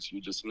standards.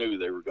 You just knew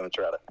they were going to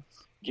try to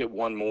get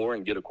one more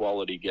and get a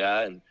quality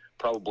guy, and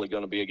probably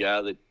going to be a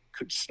guy that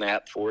could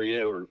snap for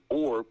you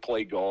or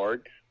play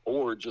guard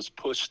or just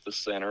push the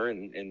center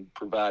and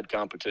provide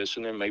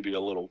competition and maybe a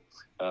little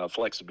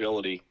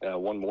flexibility,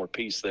 one more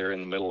piece there in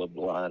the middle of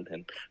the line.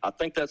 And I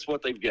think that's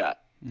what they've got.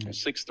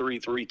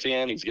 6'3",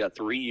 310. He's got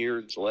 3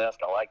 years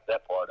left. I like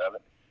that part of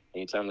it.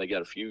 Anytime they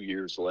got a few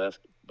years left.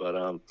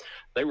 But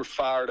they were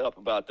fired up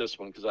about this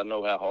one because I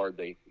know how hard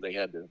they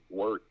had to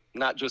work,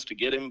 not just to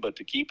get him, but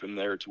to keep him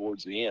there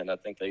towards the end. I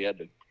think they had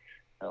to,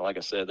 like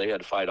I said, they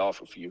had to fight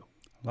off a few.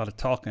 A lot of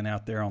talking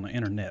out there on the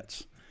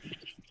internets.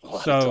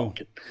 So,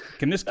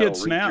 can this kid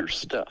snap?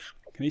 Stuff.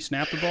 Can he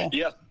snap the ball?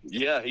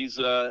 Yeah. He's.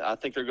 I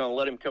think they're going to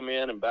let him come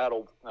in and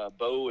battle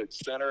Bo at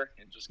center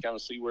and just kind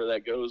of see where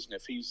that goes. And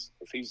if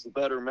he's the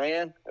better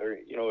man, or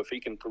you know, if he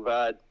can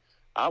provide,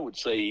 I would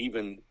say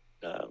even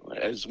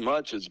as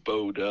much as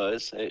Bo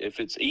does. If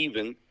it's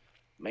even,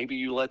 maybe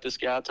you let this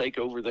guy take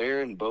over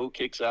there and Bo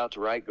kicks out to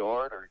right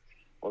guard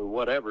or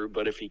whatever.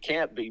 But if he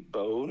can't beat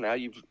Bo, now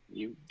you've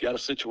got a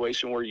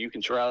situation where you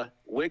can try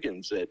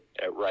Wiggins at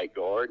right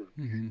guard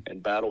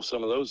and battle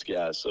some of those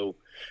guys. So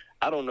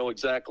I don't know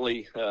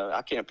exactly.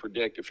 I can't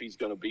predict if he's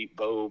going to beat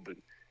Bo, but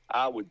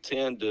I would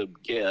tend to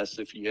guess,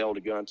 if you held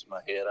a gun to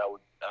my head,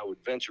 I would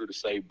venture to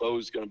say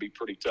Bo's going to be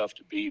pretty tough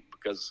to beat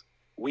because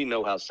we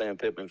know how Sam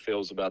Pittman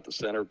feels about the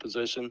center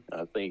position.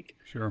 I think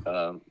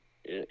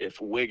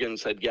if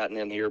Wiggins had gotten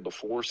in here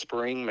before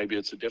spring, maybe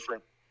it's a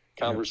different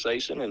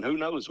conversation. And who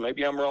knows?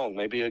 Maybe I'm wrong.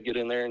 Maybe he'll get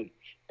in there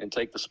and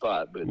take the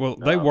spot. But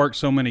they work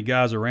so many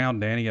guys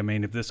around, Danny. I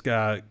mean, if this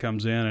guy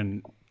comes in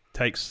and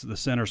takes the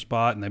center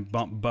spot and they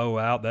bump Bo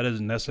out, that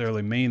doesn't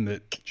necessarily mean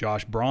that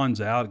Josh Braun's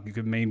out. It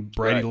could mean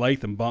Brady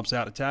Latham bumps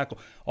out to tackle.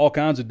 All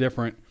kinds of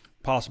different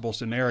possible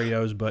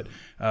scenarios. But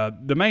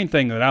the main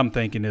thing that I'm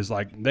thinking is,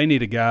 like, they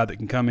need a guy that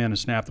can come in and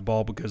snap the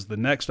ball, because the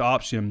next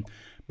option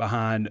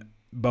behind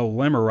Bo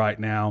Limmer right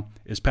now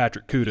is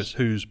Patrick Kudus,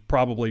 who's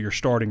probably your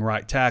starting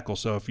right tackle.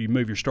 So if you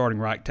move your starting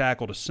right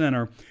tackle to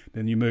center,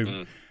 then you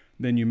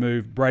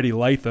move Brady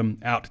Latham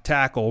out to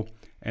tackle,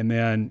 and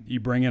then you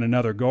bring in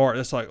another guard.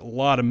 That's like a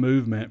lot of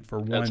movement for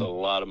one. That's a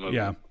lot of movement.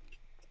 Yeah,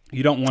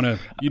 you don't want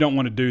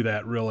to do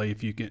that really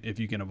if you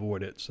can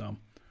avoid it. So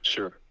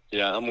sure.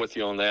 Yeah, I'm with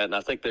you on that, and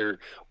I think we're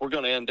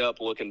going to end up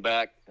looking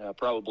back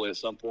probably at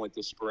some point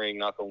this spring,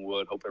 knock on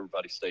wood, hope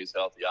everybody stays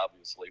healthy,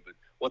 obviously, but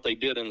what they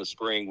did in the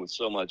spring with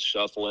so much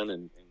shuffling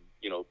and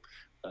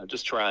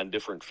just trying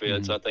different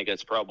fits, I think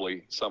that's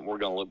probably something we're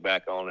going to look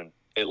back on, and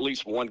at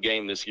least one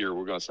game this year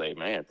we're going to say,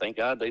 man, thank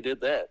God they did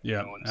that.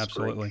 Yeah,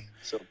 absolutely.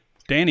 So,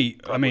 Danny,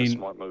 I mean, a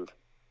smart move.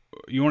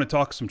 You want to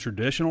talk some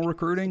traditional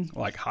recruiting,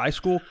 like high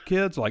school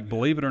kids? Like,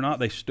 believe it or not,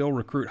 they still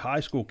recruit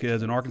high school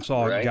kids, and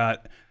Arkansas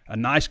got a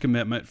nice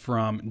commitment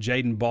from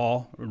Jaden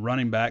Ball,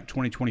 running back,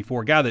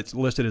 2024, a guy that's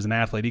listed as an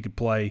athlete. He could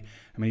play.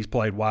 I mean, he's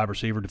played wide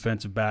receiver,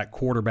 defensive back,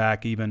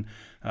 quarterback even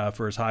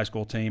for his high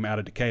school team out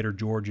of Decatur,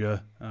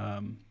 Georgia,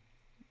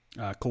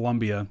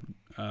 Columbia,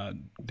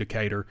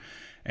 Decatur.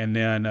 And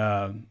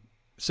then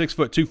 6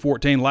 foot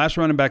 214. Last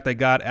running back they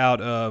got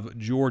out of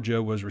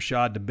Georgia was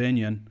Rashad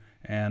DeBinion,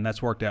 and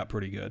that's worked out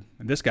pretty good.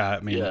 And this guy, I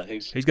mean,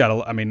 he's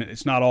got I mean,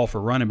 it's not all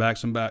for running back.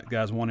 Some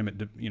guys want him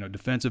at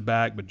defensive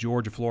back, but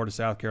Georgia, Florida,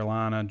 South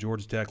Carolina,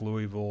 Georgia Tech,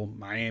 Louisville,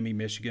 Miami,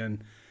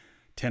 Michigan,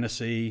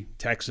 Tennessee,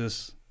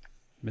 Texas,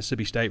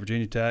 Mississippi State,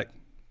 Virginia Tech.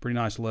 Pretty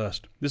nice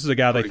list. This is a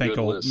guy they think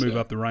will move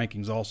up the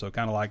rankings also,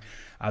 kind of like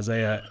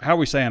Isaiah. How are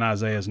we saying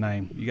Isaiah's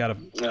name? You got to.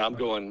 Yeah, I'm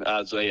going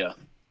Isaiah.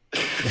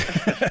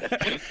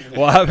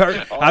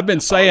 Well, I've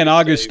been saying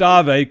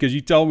Augustave because you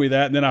told me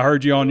that, and then I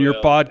heard you on your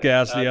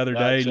podcast the other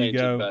day, and you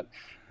go,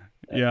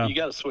 you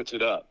got to switch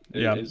it up.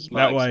 Yeah,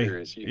 that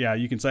way. Yeah,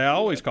 you can say I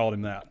always called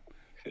him that.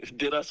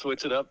 Did I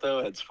switch it up,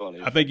 though? That's funny.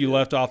 I think you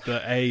left off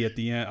the A at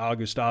the end,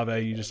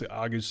 Augustave. You just said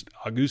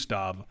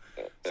Augustav,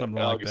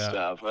 something like that.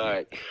 All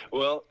right.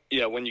 Well,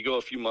 yeah, when you go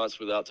a few months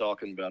without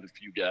talking about a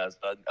few guys,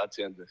 I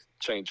tend to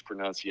change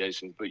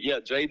pronunciations. But, yeah,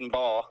 Jaden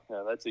Ball,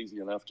 that's easy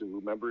enough to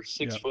remember.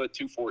 6 foot,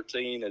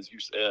 214, as you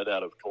said,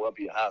 out of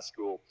Columbia High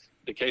School.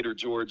 Decatur,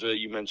 Georgia,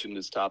 you mentioned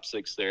his top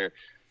 6 there.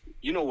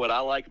 You know what I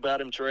like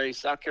about him, Trey?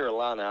 South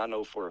Carolina, I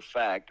know for a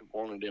fact,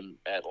 wanted him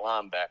at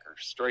linebacker,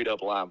 straight-up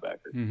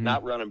linebacker.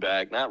 Not running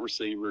back, not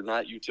receiver,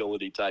 not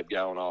utility-type guy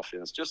on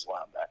offense, just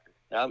linebacker.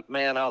 Now,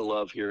 man, I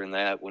love hearing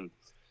that when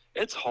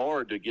it's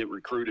hard to get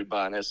recruited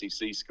by an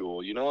SEC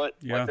school. You know what?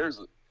 Yeah. Like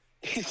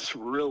it's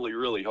really,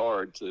 really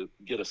hard to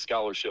get a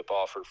scholarship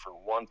offer for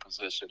one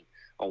position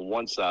on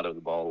one side of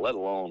the ball, let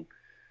alone,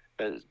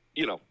 that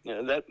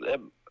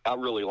I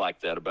really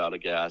like that about a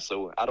guy.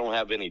 So I don't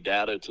have any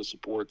data to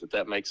support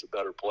that makes a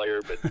better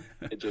player, but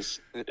it just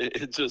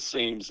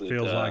seems that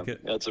feels like it.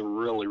 That's a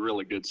really,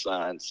 really good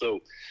sign. So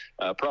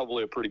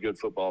probably a pretty good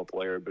football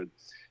player. But,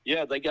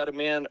 yeah, they got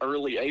him in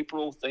early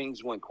April.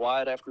 Things went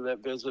quiet after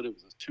that visit. It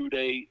was a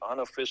 2-day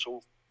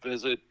unofficial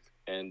visit,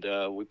 and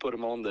we put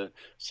him on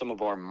some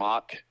of our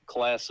mock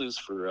classes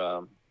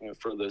for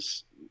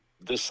this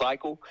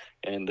cycle,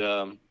 and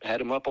had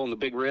him up on the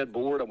big red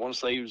board. I want to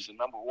say he was the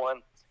number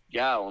 1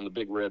 guy on the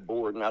big red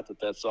board. Not that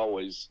that's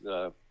always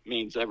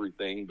means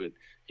everything, but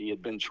he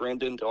had been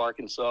trending to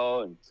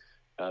Arkansas, and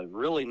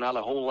really not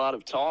a whole lot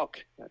of talk.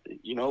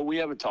 We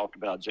haven't talked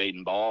about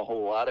Jaden Ball a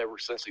whole lot ever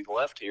since he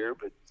left here,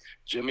 but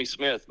Jimmy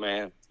Smith,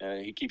 man,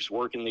 he keeps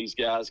working these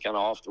guys kind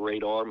of off the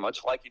radar, much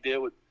like he did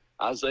with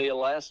Isaiah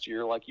last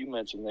year, like you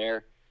mentioned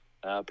there.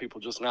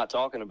 People just not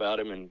talking about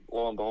him, and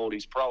lo and behold,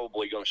 he's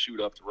probably going to shoot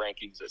up the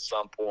rankings at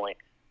some point.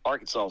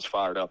 Arkansas is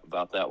fired up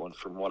about that one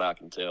from what I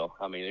can tell.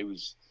 I mean, it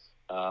was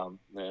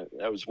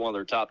that was one of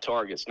their top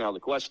targets. Now the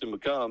question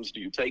becomes, do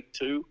you take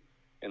 2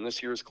 in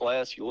this year's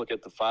class? You look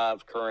at the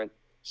 5 current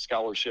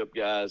scholarship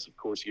guys. Of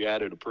course, you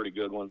added a pretty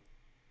good one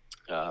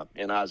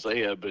in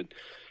Isaiah, but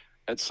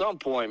at some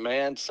point,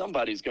 man,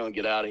 somebody's going to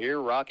get out of here.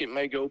 Rocket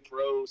may go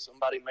pro.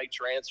 Somebody may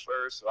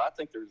transfer. So I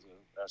think there's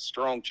a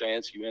strong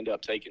chance you end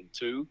up taking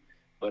 2,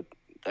 but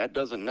that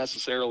doesn't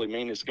necessarily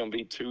mean it's going to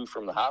be 2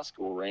 from the high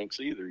school ranks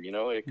either.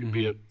 It could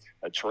be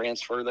a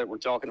transfer that we're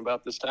talking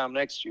about this time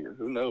next year.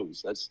 Who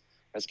knows? That's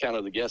kind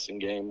of the guessing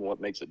game, what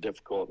makes it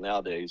difficult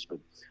nowadays. But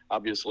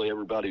obviously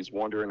everybody's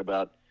wondering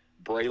about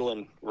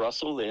Braylon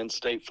Russell, the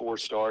in-state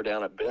 4-star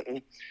down at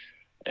Benton.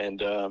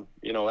 And,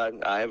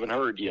 I haven't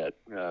heard yet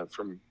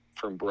from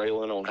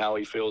Braylon on how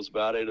he feels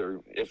about it or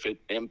if it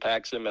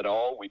impacts him at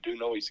all. We do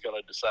know he's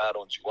going to decide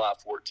on July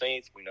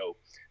 14th. We know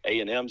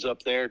A&M's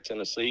up there,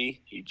 Tennessee.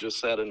 He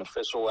just had an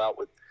official out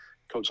with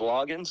Coach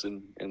Loggins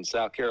in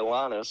South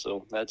Carolina,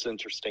 so that's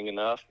interesting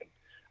enough. And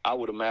I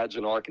would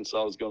imagine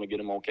Arkansas is going to get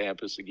him on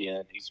campus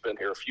again. He's been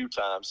here a few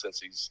times since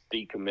he's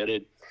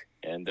decommitted,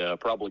 and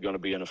probably going to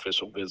be an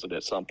official visit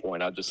at some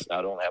point. I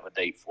don't have a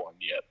date for him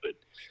yet, but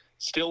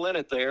still in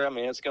it there. I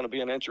mean, it's going to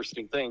be an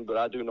interesting thing, but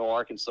I do know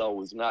Arkansas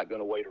was not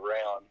going to wait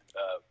around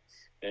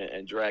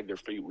and drag their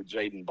feet with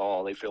Jaden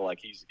Ball. They feel like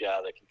he's the guy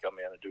that can come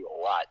in and do a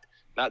lot,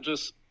 not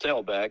just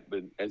tailback,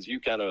 but as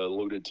you kind of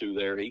alluded to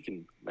there, he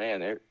can,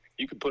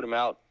 you can put him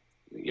out,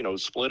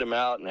 split him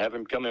out and have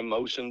him come in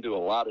motion, do a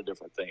lot of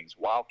different things,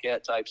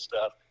 Wildcat type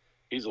stuff.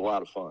 He's a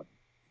lot of fun.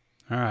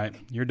 All right.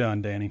 You're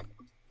done, Danny.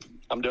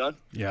 I'm done?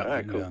 Yeah. All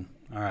right, cool. Done.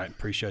 All right.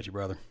 Appreciate you,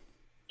 brother.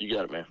 You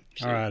got it, man.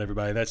 All right,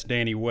 everybody. That's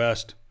Danny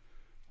West.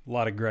 A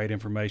lot of great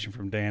information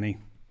from Danny.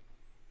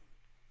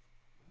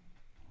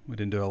 We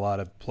didn't do a lot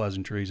of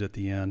pleasantries at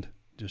the end.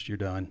 Just you're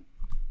done.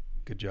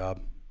 Good job.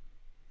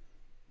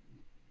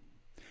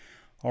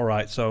 All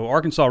right, so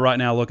Arkansas right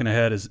now looking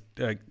ahead is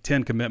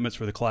 10 commitments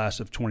for the class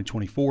of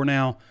 2024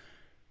 now.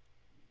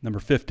 Number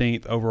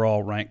 15th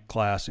overall ranked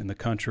class in the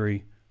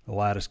country.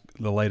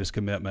 The latest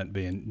commitment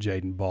being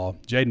Jaden Ball.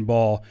 Jaden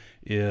Ball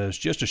is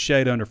just a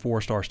shade under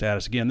 4-star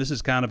status. Again, this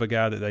is kind of a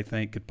guy that they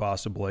think could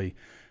possibly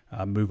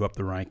move up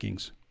the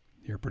rankings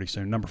here pretty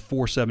soon. Number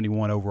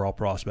 471 overall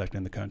prospect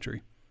in the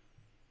country.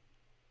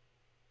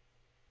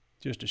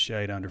 Just a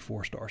shade under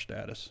 4-star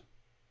status.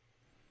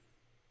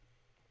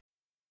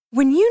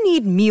 When you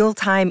need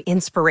mealtime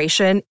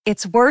inspiration,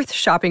 it's worth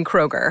shopping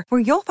Kroger, where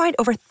you'll find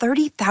over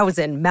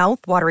 30,000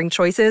 mouth-watering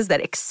choices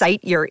that excite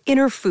your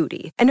inner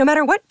foodie. And no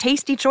matter what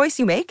tasty choice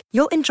you make,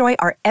 you'll enjoy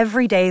our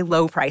everyday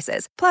low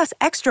prices, plus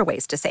extra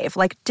ways to save,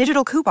 like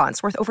digital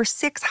coupons worth over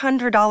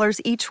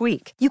 $600 each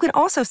week. You can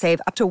also save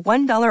up to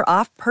 $1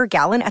 off per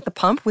gallon at the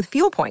pump with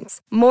fuel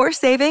points. More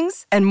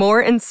savings and more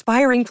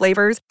inspiring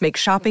flavors make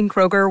shopping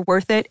Kroger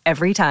worth it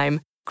every time.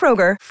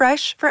 Kroger,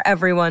 fresh for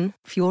everyone.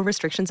 Fuel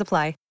restrictions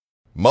apply.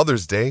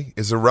 Mother's Day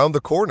is around the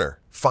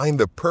corner. Find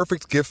the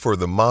perfect gift for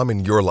the mom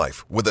in your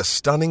life with a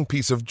stunning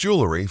piece of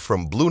jewelry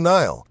from Blue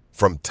Nile.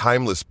 From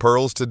timeless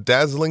pearls to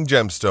dazzling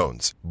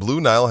gemstones,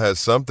 Blue Nile has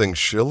something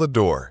she'll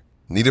adore.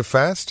 Need it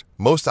fast?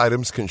 Most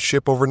items can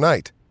ship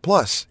overnight.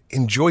 Plus,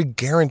 enjoy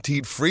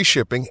guaranteed free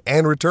shipping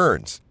and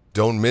returns.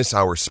 Don't miss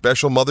our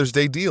special Mother's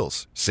Day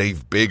deals.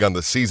 Save big on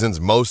the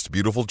season's most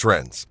beautiful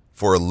trends.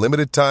 For a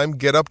limited time,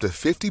 get up to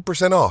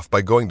 50% off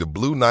by going to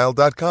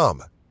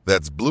BlueNile.com.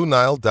 That's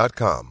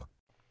BlueNile.com.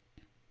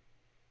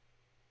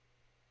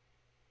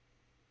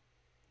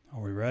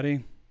 Are we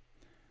ready?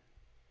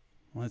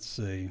 Let's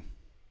see.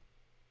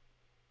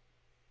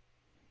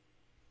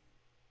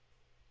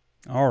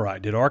 All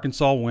right. Did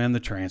Arkansas win the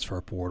transfer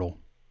portal?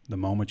 The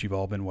moment you've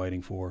all been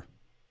waiting for?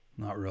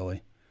 Not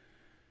really.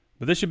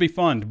 But this should be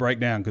fun to break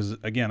down because,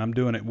 again, I'm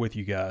doing it with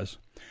you guys.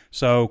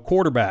 So,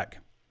 quarterback,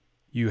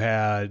 you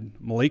had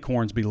Malik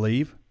Hornsby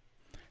leave,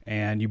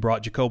 and you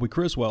brought Jacoby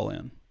Criswell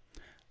in.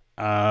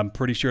 I'm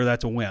pretty sure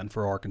that's a win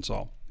for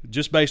Arkansas.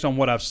 Just based on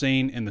what I've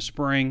seen in the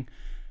spring,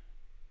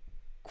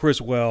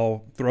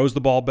 Criswell throws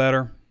the ball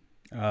better.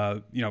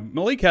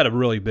 Malik had a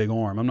really big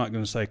arm. I'm not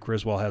going to say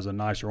Criswell has a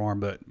nicer arm,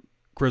 but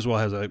Criswell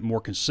has a more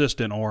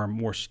consistent arm,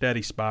 more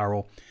steady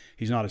spiral.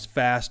 He's not as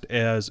fast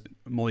as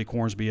Malik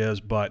Hornsby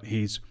is, but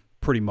he's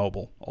pretty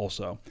mobile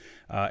also,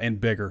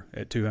 and bigger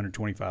at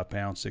 225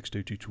 pounds, 6'2",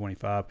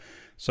 225.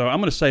 So I'm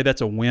going to say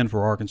that's a win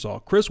for Arkansas.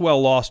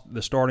 Criswell lost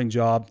the starting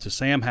job to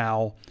Sam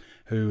Howell,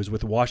 who is with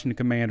the Washington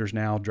Commanders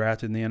now,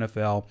 drafted in the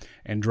NFL,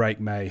 and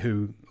Drake May,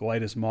 who the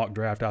latest mock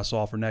draft I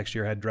saw for next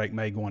year had Drake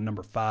May going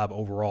number 5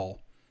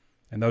 overall.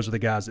 And those are the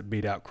guys that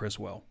beat out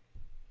Criswell.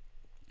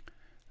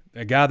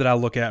 A guy that I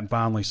look at and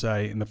finally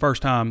say, and the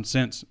first time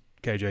since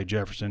KJ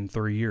Jefferson,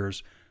 3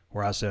 years,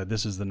 where I said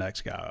this is the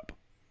next guy up.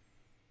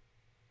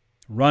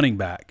 Running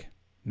back,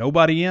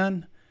 nobody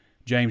in.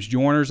 James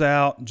Joyner's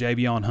out.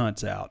 Javion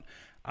Hunt's out.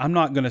 I'm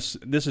not going to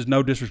 – this is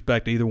no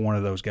disrespect to either one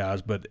of those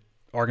guys, but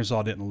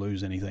Arkansas didn't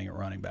lose anything at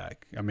running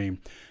back. I mean,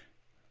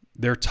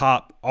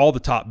 all the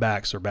top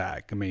backs are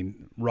back. I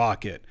mean,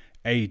 Rocket,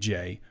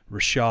 AJ,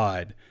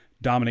 Rashad,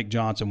 Dominic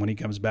Johnson when he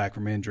comes back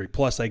from injury.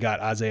 Plus, they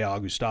got Isaiah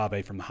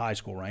Augustave from the high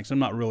school ranks. I'm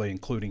not really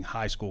including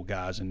high school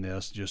guys in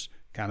this, just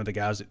kind of the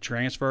guys that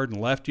transferred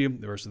and left you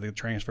versus the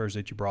transfers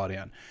that you brought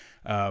in.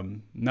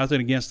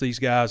 Nothing against these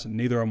guys.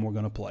 Neither of them were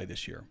going to play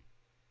this year.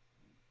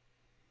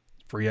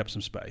 Free up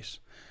some space.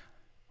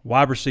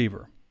 Wide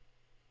receiver,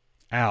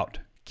 out.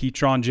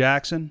 Ketron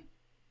Jackson,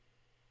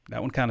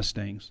 that one kind of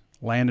stings.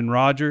 Landon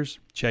Rogers,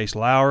 Chase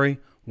Lowry,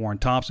 Warren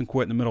Thompson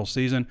quit in the middle of the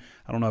season.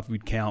 I don't know if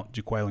we'd count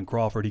Jaquaylin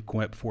Crawford. He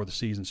quit before the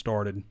season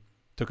started,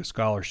 took a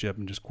scholarship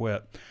and just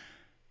quit,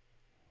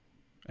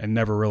 and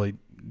never really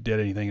did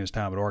anything in his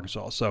time at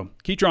Arkansas. So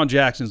Ketron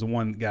Jackson is the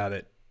one guy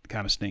that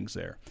kind of stings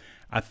there.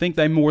 I think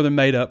they more than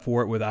made up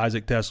for it with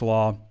Isaac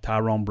TeSlaa,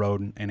 Tyrone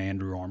Broden, and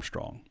Andrew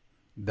Armstrong.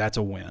 That's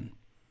a win.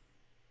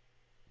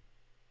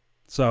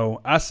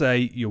 So I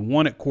say you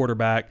won at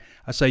quarterback.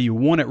 I say you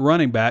won at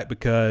running back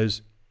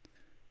because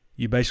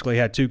you basically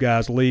had 2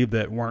 guys leave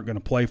that weren't going to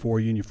play for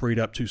you, and you freed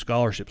up 2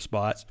 scholarship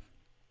spots.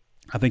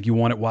 I think you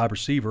won at wide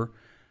receiver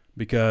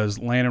because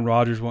Landon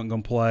Rogers wasn't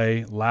going to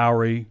play.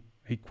 Lowry,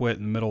 he quit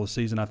in the middle of the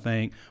season, I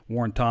think.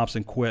 Warren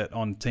Thompson quit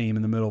on the team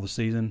in the middle of the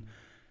season.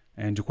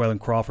 And Jaquaylin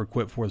Crawford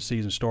quit before the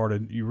season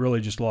started. You really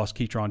just lost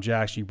Ketron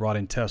Jackson. You brought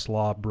in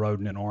TeSlaa,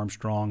 Broden, and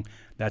Armstrong.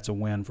 That's a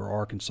win for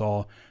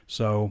Arkansas.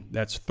 So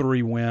that's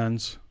 3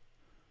 wins.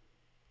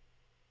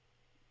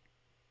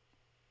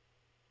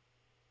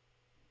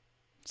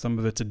 Some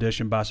of it's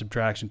addition by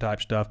subtraction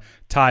type stuff.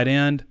 Tight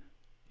end,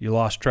 you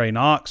lost Trey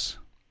Knox.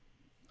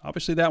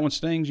 Obviously that one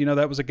stings.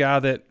 That was a guy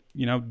that,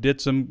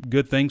 did some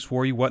good things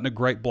for you. Wasn't a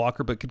great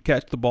blocker, but could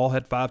catch the ball,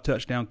 had 5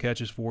 touchdown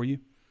catches for you.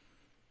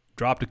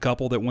 Dropped a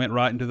couple that went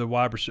right into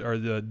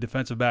the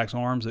defensive back's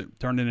arms that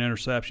turned into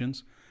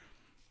interceptions.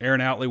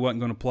 Aaron Outley wasn't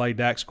going to play.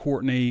 Dax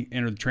Courtney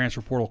entered the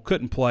transfer portal,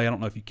 couldn't play. I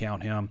don't know if you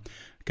count him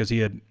because he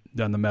had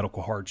done the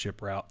medical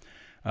hardship route.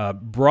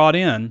 Brought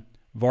in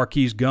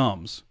Varkey's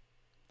Gums.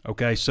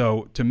 Okay,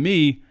 so to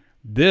me,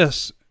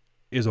 this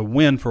is a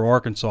win for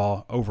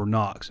Arkansas over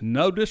Knox.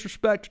 No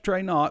disrespect to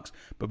Trey Knox,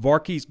 but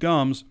Varkey's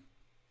Gums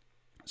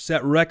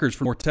set records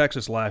for North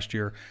Texas last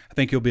year. I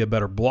think he'll be a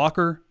better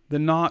blocker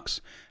than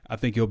Knox. I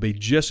think he'll be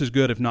just as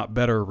good, if not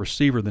better,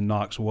 receiver than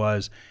Knox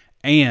was.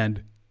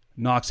 And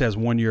Knox has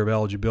 1 year of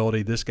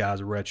eligibility. This guy's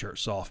a redshirt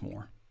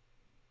sophomore.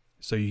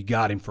 So you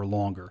got him for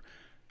longer.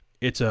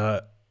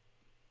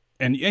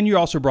 And you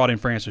also brought in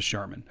Francis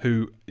Sherman,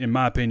 who, in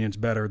my opinion, is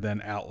better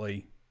than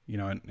Outley,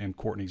 and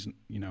Courtney's,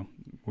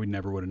 we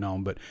never would have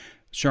known. But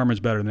Sherman's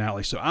better than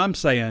Outley. So I'm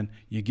saying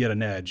you get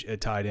an edge at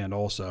tight end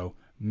also,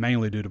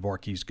 mainly due to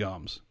Varkey's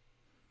Gums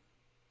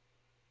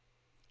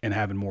and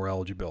having more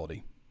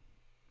eligibility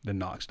than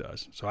Knox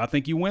does. So I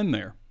think you win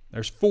there.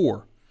 There's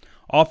 4.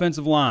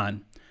 Offensive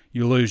line,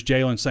 you lose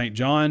Jalen St.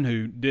 John,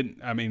 who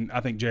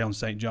I think Jalen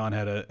St. John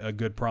had a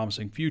good,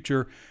 promising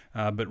future,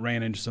 but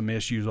ran into some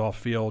issues off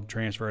field,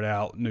 transferred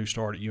out, new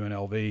start at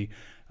UNLV.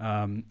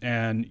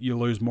 And you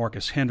lose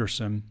Marcus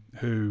Henderson,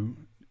 who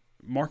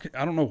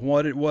I don't know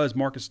what it was.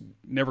 Marcus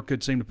never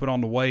could seem to put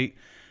on the weight,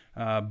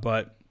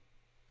 but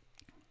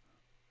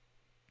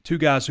 2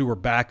 guys who were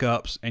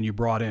backups, and you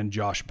brought in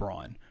Josh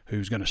Braun,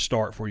 who's going to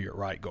start for you at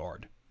right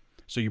guard.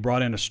 So you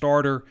brought in a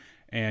starter,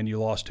 and you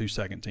lost 2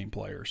 second-team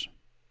players.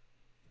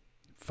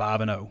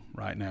 5-0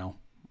 right now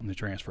in the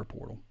transfer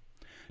portal.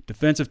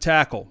 Defensive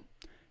tackle,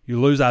 You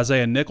lose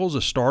Isaiah Nichols,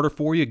 a starter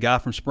for you, a guy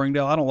from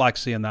Springdale. I don't like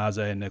seeing the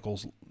Isaiah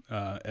Nichols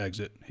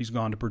exit. He's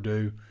gone to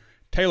Purdue.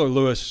 Taylor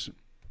Lewis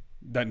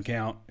doesn't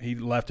count. He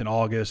left in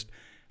August.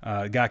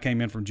 The guy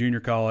came in from junior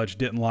college,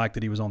 didn't like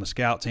that he was on the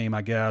scout team,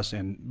 I guess,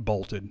 and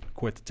bolted,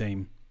 quit the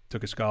team,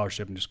 took a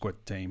scholarship and just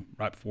quit the team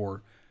right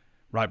before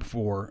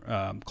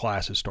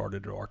classes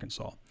started at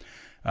Arkansas.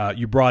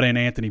 You brought in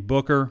Anthony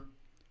Booker.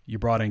 You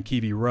brought in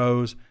Kevy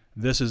Rose.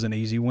 This is an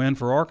easy win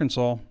for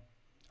Arkansas.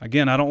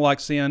 Again, I don't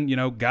like seeing,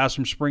 guys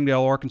from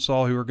Springdale,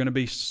 Arkansas who are going to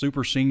be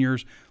super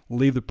seniors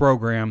leave the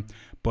program,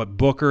 but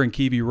Booker and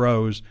Kevy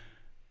Rose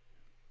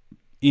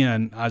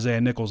in, Isaiah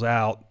Nichols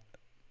out,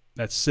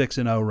 that's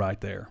 6-0 right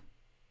there.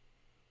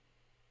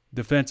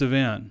 Defensive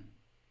end.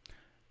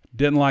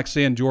 Didn't like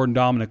seeing Jordan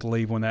Dominic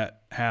leave when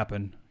that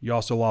happened. You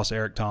also lost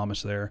Eric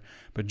Thomas there.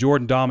 But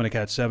Jordan Dominic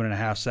had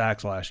 7.5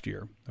 sacks last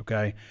year,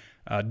 okay?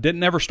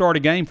 Didn't ever start a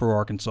game for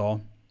Arkansas,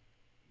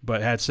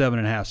 but had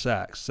 7.5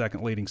 sacks,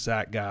 second leading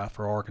sack guy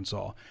for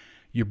Arkansas.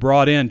 You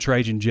brought in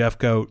Trajan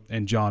Jeffcoat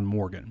and John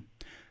Morgan.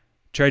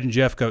 Trajan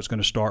Jeffcoat's going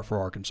to start for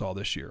Arkansas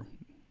this year,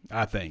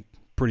 I think.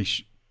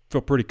 Feel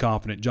pretty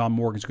confident. John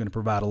Morgan's going to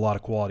provide a lot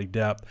of quality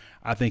depth.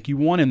 I think you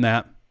won in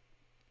that.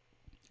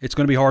 It's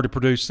going to be hard to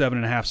produce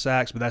 7.5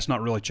 sacks, but that's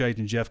not really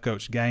Trajan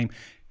Jeffcoat's game.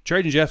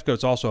 Trajan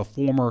Jeffcoat's also a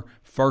former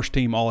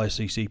first-team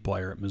All-SEC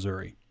player at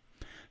Missouri.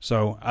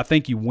 So I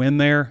think you win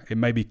there. It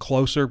may be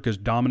closer because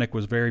Dominic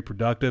was very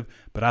productive,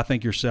 but I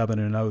think you're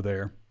 7-0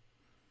 there.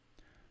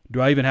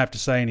 Do I even have to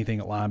say anything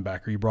at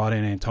linebacker? You brought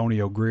in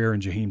Antonio Greer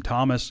and Jaheim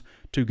Thomas,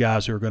 two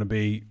guys who are going to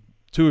be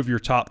two of your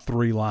top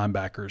three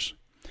linebackers.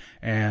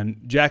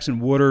 And Jackson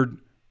Woodard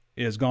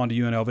is gone to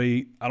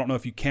UNLV. I don't know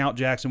if you count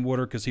Jackson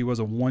Woodard because he was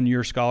a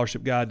one-year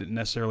scholarship guy. Didn't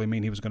necessarily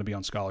mean he was going to be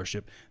on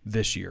scholarship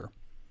this year.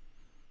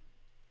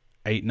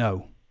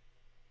 8-0.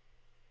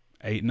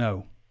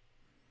 8-0.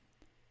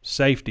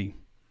 Safety.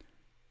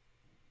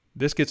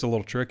 This gets a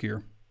little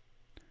trickier.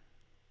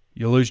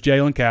 You lose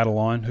Jalen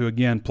Catalon, who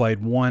again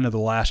played one of the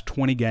last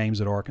 20 games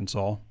at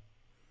Arkansas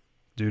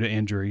due to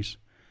injuries.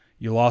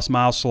 You lost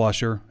Miles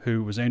Slusher,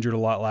 who was injured a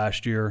lot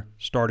last year,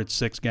 started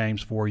 6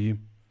 games for you.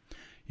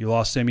 You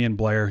lost Simeon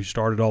Blair, who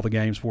started all the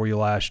games for you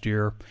last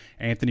year.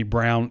 Anthony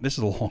Brown, this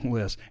is a long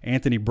list.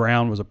 Anthony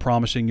Brown was a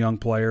promising young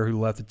player who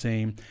left the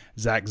team.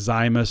 Zach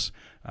Zymus,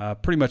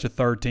 pretty much a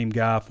third-team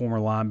guy, former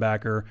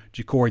linebacker.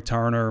 Ja'Cory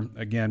Turner,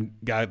 again,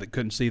 guy that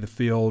couldn't see the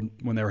field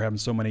when they were having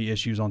so many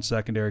issues on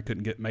secondary,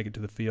 couldn't make it to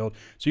the field.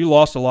 So you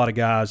lost a lot of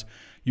guys.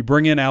 You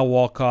bring in Al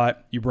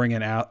Walcott. You bring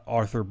in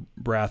Arthur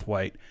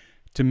Brathwaite.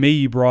 To me,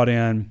 you brought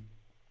in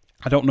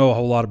 – I don't know a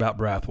whole lot about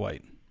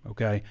Brathwaite.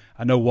 Okay,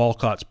 I know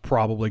Walcott's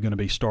probably going to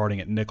be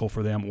starting at nickel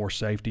for them or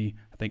safety.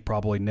 I think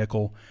probably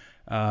nickel.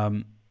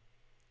 I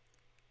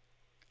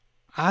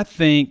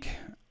think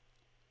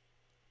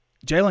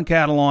Jalen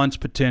Catalon's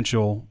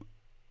potential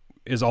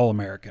is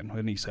All-American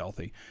when he's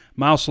healthy.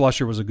 Miles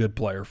Slusher was a good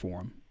player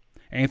for him.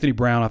 Anthony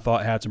Brown, I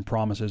thought, had some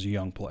promise as a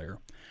young player.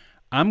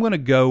 I'm going to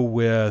go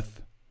with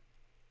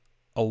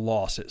a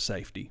loss at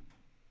safety.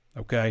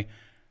 Okay,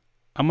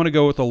 I'm going to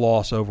go with a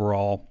loss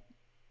overall.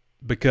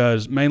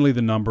 Because mainly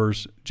the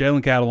numbers,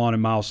 Jalen Catalon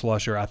and Miles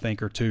Slusher, I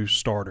think, are two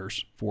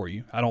starters for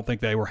you. I don't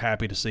think they were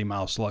happy to see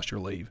Miles Slusher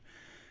leave.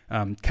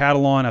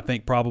 Catalon, I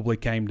think, probably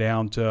came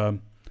down to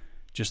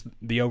just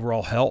the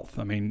overall health.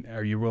 I mean,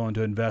 are you willing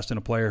to invest in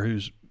a player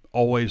who's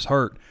always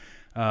hurt?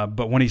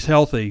 But when he's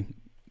healthy,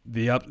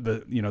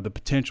 the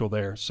potential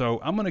there.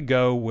 So I'm going to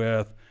go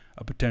with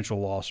a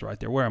potential loss right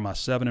there. Where am I?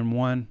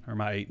 7-1 or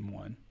am I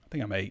 8-1? I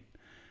think I'm 8.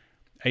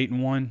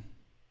 8-1.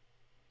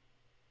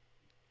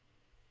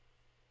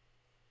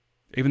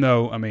 Even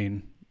though, I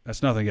mean,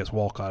 that's nothing against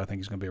Walcott. I think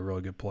he's going to be a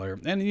really good player.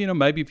 And,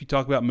 maybe if you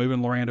talk about moving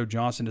Lorando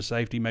Johnson to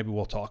safety, maybe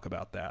we'll talk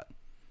about that.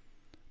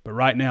 But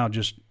right now,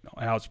 just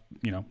how it's,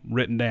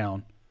 written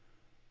down,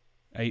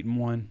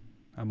 8-1.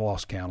 I've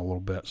lost count a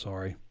little bit,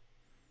 sorry.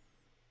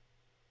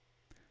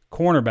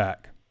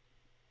 Cornerback.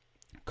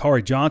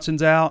 Kari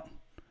Johnson's out.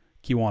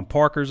 Kewan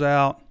Parker's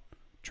out.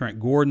 Trent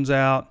Gordon's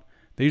out.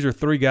 These are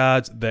 3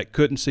 guys that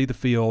couldn't see the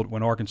field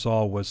when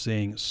Arkansas was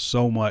seeing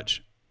so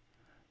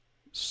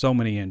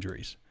many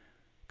injuries.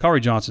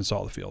 Kari Johnson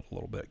saw the field a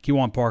little bit.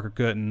 Kewan Parker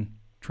couldn't.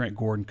 Trent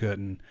Gordon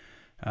couldn't.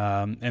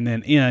 And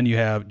then you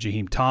have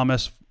Jaheim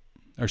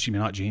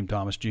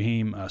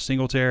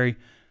Singletary,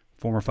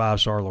 former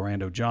 5-star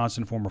Lorando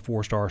Johnson, former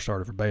 4-star,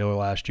 started for Baylor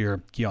last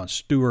year. Keon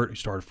Stewart, who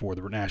started for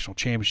the national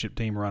championship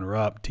team,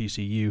 runner-up,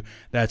 TCU.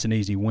 That's an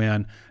easy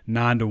win.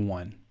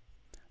 9-1.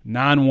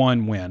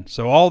 9-1 win.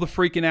 So all the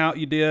freaking out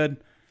you did,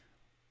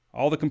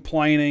 all the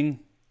complaining,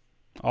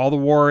 all the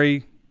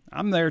worry,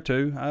 I'm there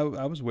too. I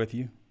was with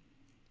you.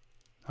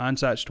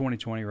 Hindsight's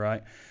 20/20,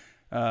 right?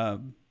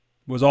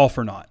 Was all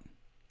for naught.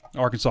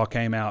 Arkansas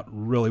came out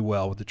really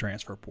well with the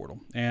transfer portal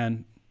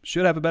and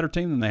should have a better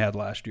team than they had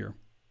last year.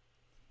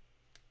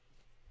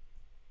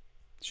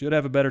 Should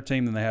have a better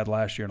team than they had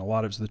last year, and a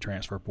lot of it's the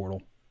transfer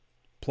portal.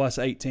 Plus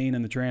 18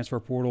 in the transfer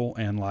portal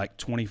and like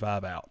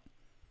 25 out.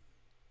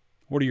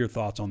 What are your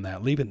thoughts on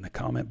that? Leave it in the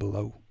comment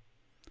below.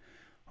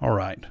 All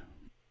right.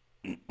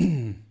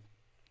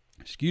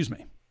 Excuse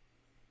me.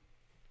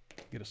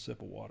 Get a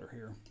sip of water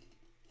here.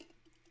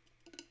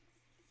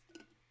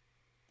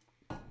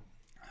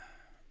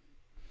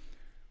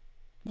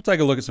 We'll take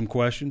a look at some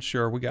questions.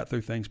 Sure, we got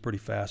through things pretty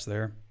fast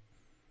there.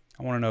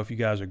 I want to know if you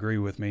guys agree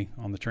with me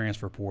on the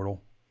transfer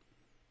portal.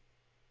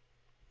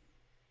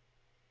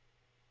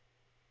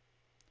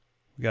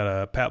 We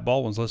got Pat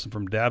Baldwin's listening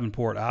from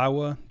Davenport,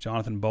 Iowa.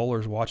 Jonathan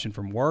Bowler's watching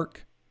from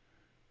work.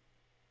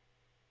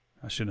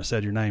 I shouldn't have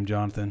said your name,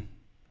 Jonathan,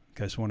 in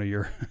case one of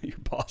your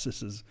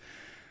bosses is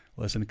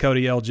listening.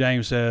 Cody L.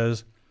 James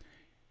says,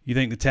 you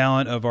think the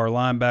talent of our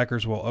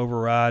linebackers will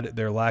override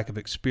their lack of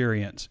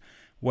experience?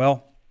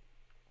 Well,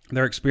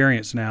 they're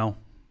experienced now.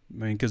 I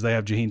mean, because they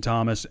have Jaheim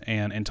Thomas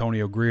and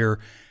Antonio Greer.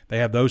 They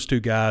have those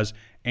two guys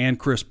and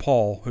Chris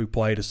Paul, who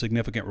played a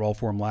significant role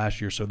for him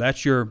last year. So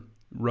that's your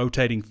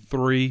rotating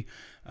three.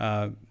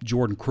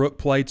 Jordan Crook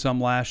played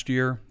some last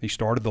year. He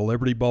started the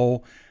Liberty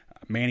Bowl.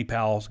 Manny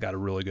Powell's got a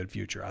really good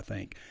future, I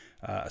think.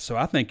 So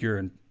I think you're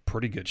in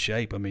pretty good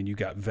shape. I mean, you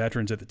got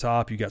veterans at the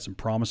top. You got some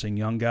promising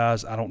young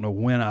guys. I don't know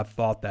when I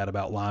thought that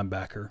about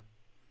linebacker.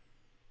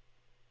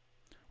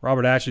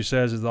 Robert Ashley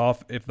says if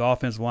the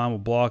offensive line will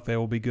block, they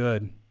will be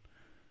good.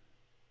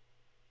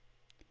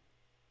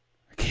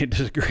 I can't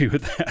disagree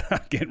with that. I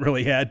can't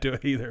really add to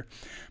it either.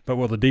 But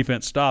will the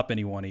defense stop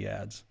anyone, he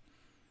adds?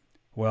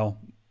 Well,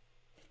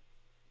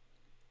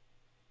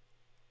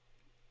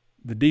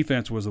 the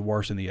defense was the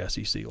worst in the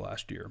SEC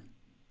last year.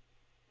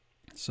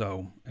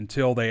 So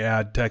until they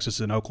add Texas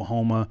and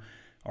Oklahoma,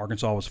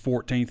 Arkansas was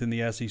 14th in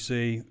the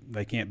SEC.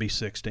 They can't be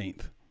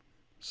 16th.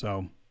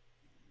 So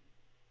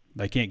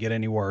they can't get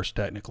any worse,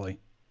 technically.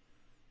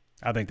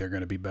 I think they're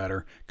going to be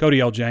better. Cody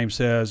L. James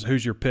says,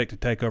 who's your pick to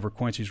take over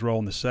Quincy's role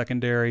in the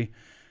secondary?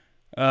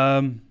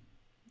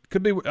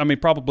 Could be,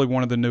 probably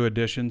one of the new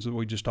additions that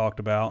we just talked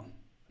about.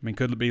 I mean,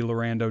 could it be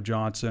Lorando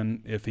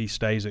Johnson? If he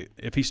stays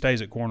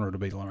at corner, it'll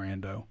be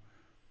Lorando.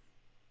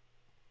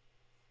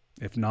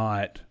 If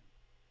not,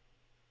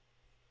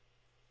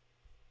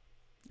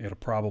 it'll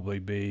probably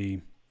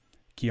be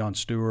Keon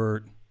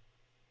Stewart.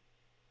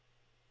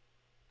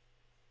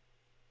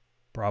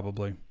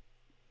 Probably.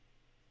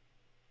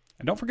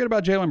 And don't forget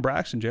about Jalen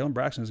Braxton. Jalen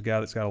Braxton is a guy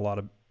that's got a lot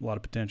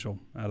of potential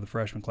out of the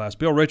freshman class.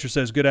 Bill Richards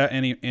says,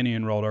 any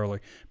enrolled early.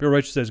 Bill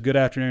Richards says, good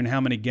afternoon.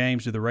 How many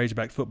games do the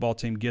Razorback football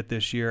team get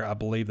this year? I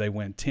believe they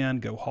win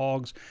 10. Go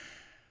Hogs.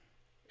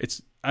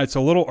 It's a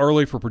little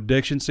early for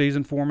prediction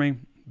season for me,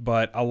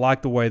 but I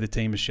like the way the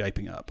team is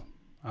shaping up.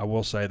 I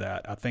will say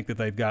that. I think that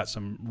they've got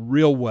some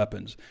real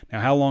weapons.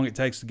 Now, how long it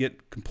takes to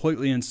get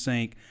completely in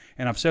sync,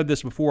 and I've said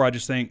this before, I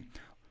just think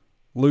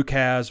Luke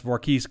Hasz,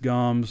 Varkey's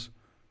Gums,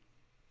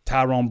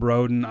 Tyrone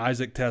Broden,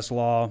 Isaac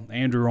Teslaw,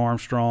 Andrew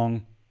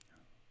Armstrong,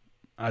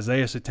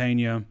 Isaiah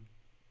Satania,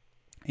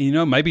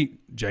 maybe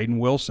Jaden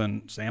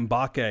Wilson, Sam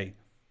Bakke,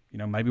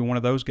 maybe one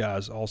of those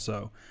guys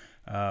also.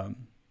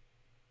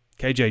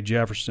 KJ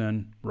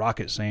Jefferson,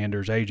 Rocket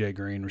Sanders, AJ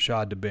Green,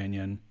 Rashad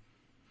DeBinion.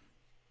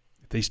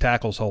 If these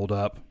tackles hold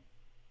up,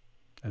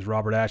 as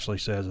Robert Ashley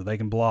says, if they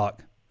can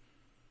block,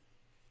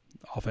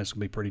 the offense can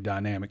be pretty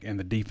dynamic, and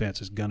the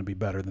defense is going to be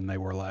better than they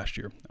were last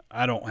year.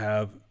 I don't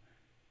have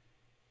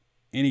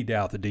any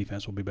doubt the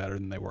defense will be better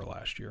than they were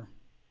last year.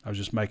 I was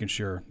just making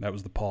sure. That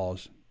was the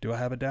pause. Do I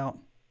have a doubt?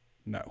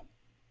 No,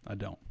 I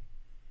don't.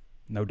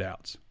 No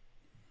doubts.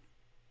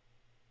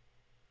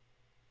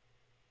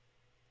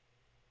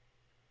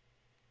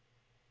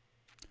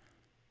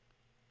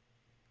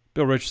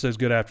 Bill Richards says,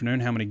 good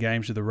afternoon. How many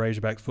games did the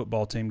Razorback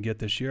football team get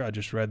this year? I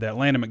just read that.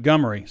 Landon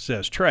Montgomery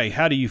says, Trey,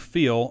 how do you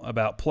feel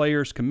about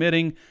players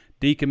committing,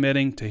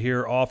 decommitting to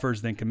hear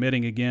offers, then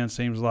committing again?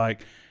 Seems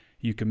like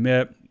you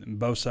commit, and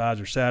both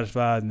sides are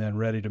satisfied and then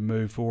ready to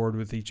move forward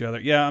with each other.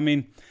 Yeah,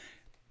 we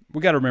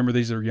got to remember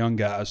these are young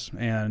guys,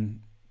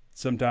 and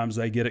sometimes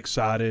they get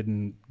excited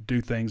and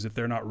do things that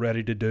they're not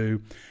ready to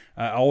do.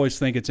 I always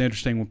think it's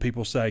interesting when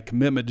people say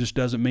commitment just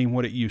doesn't mean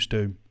what it used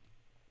to.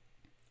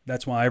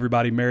 That's why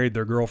everybody married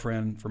their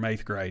girlfriend from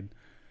 8th grade.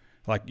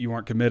 Like, you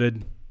weren't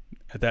committed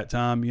at that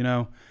time,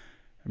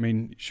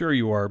 Sure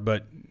you were,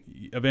 but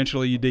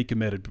eventually you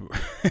decommitted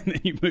and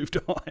then you moved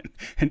on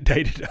and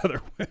dated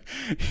other,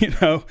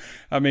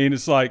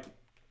 it's like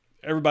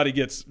everybody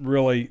gets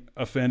really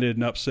offended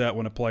and upset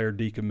when a player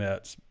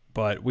decommits.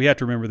 But we have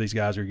to remember these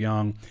guys are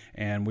young,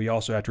 and we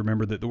also have to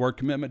remember that the word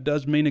commitment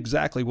does mean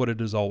exactly what it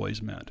has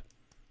always meant,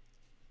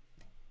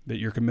 that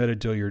you're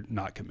committed till you're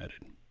not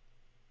committed.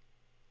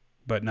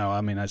 But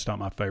no, that's not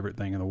my favorite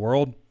thing in the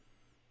world.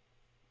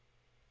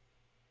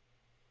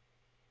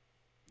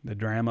 The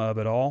drama of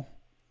it all.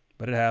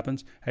 But it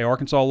happens. Hey,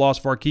 Arkansas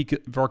lost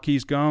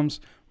Varkey's Gums.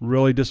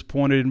 Really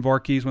disappointed in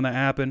Varkey's when that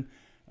happened.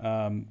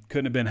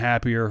 Couldn't have been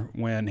happier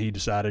when he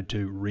decided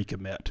to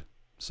recommit.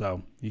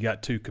 So you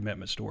got 2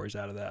 commitment stories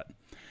out of that.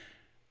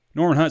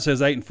 Norman Hunt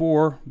says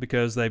 8-4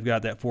 because they've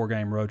got that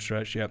 4-game road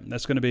stretch. Yep,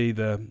 that's going to be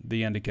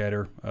the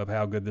indicator of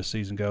how good this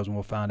season goes, and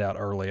we'll find out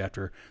early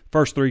after the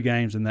first 3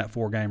 games in that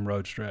 4-game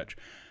road stretch.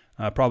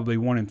 Probably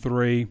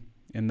 1-3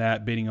 in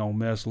that, beating Ole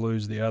Miss,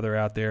 lose the other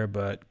out there,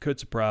 but could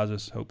surprise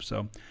us. Hope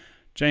so.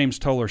 James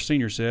Toller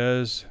Sr.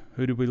 says,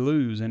 who did we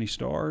lose? Any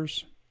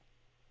stars?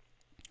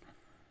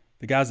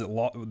 The guys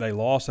that they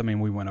lost, I mean,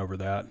 we went over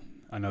that.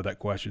 I know that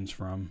question's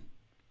from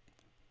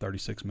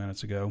 36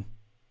 minutes ago,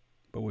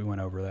 but we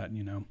went over that, and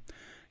you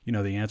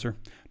know the answer.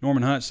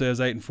 Norman Hunt says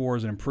 8-4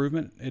 is an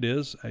improvement. It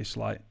is a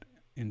slight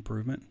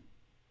improvement.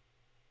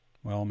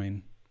 Well, I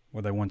mean,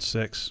 they won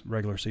 6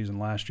 regular season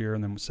last year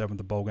and then 7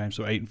 the bowl game,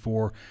 so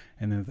 8-4,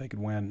 and then if they could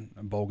win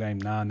a bowl game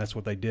 9, that's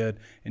what they did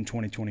in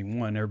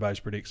 2021.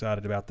 Everybody's pretty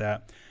excited about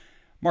that.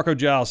 Marco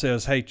Giles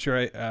says, hey,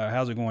 Trey,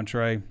 how's it going,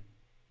 Trey?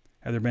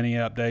 Have there been any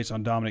updates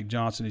on Dominic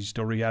Johnson? Is he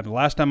still rehabbing? The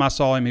last time I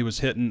saw him, he was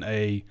hitting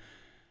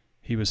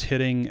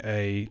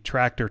a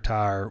tractor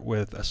tire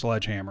with a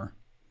sledgehammer.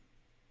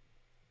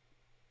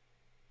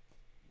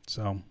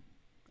 So,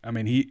 I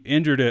mean, he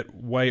injured it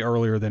way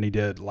earlier than he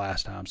did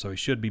last time, so he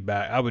should be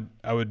back. I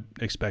would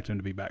expect him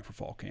to be back for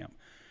fall camp.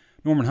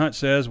 Norman Hunt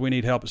says we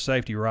need help at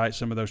safety, right?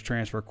 Some of those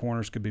transfer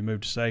corners could be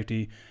moved to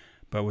safety,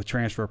 but with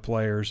transfer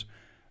players,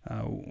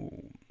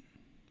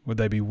 would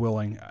they be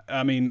willing?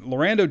 I mean,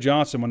 Lorando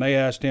Johnson, when they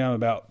asked him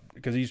about,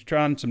 because he's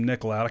trying some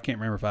nickel out. I can't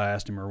remember if I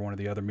asked him or one of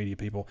the other media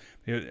people.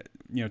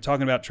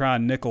 Talking about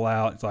trying nickel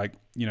out. It's like,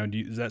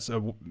 is that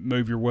a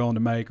move you're willing to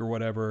make or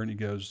whatever? And he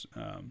goes,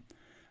 I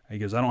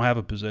don't have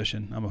a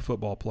position. I'm a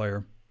football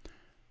player.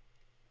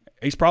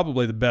 He's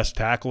probably the best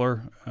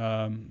tackler.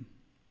 I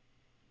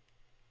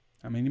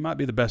mean, he might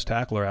be the best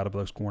tackler out of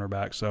those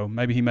cornerbacks. So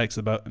maybe he makes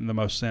the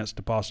most sense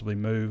to possibly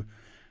move.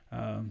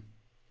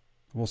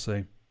 We'll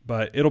see.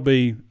 But it'll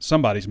be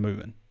somebody's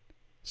moving.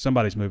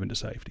 Somebody's moving to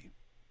safety.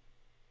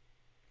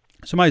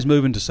 Somebody's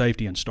moving to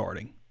safety and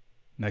starting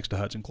next to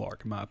Hudson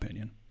Clark, in my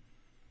opinion.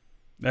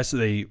 That's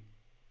to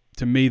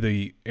me,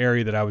 the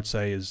area that I would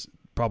say is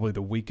probably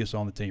the weakest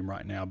on the team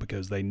right now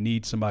because they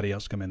need somebody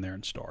else to come in there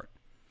and start.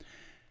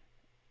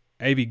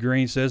 A.V.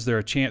 Green says there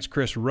a chance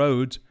Chris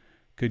Rhodes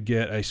could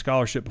get a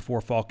scholarship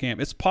before fall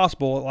camp. It's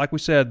possible. Like we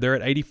said, they're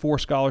at 84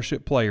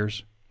 scholarship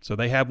players, so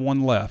they have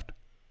one left.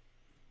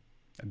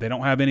 They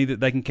don't have any that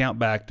they can count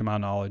back, to my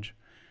knowledge.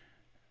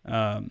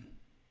 I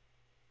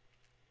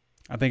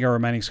think our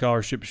remaining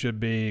scholarship should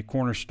be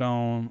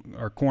cornerstone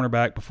or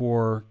cornerback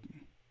before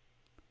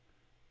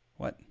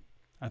what?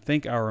 I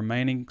think our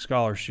remaining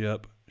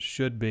scholarship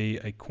should be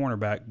a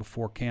cornerback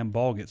before Cam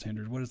Ball gets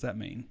injured. What does that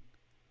mean?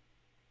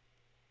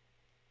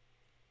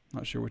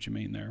 Not sure what you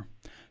mean there.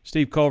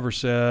 Steve Culver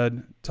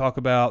said, talk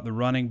about the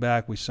running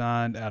back we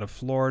signed out of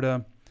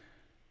Florida.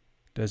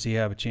 Does he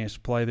have a chance to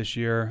play this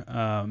year?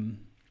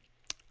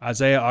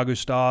 Isaiah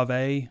Augustave,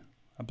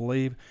 I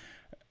believe.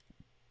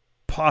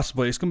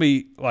 Possibly. It's going to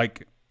be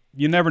like,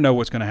 you never know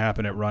what's going to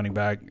happen at running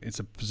back. It's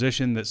a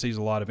position that sees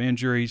a lot of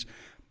injuries,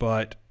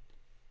 but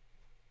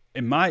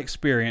in my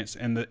experience,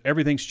 and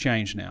everything's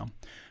changed now,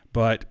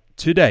 but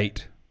to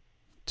date,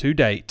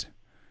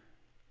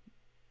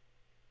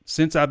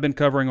 since I've been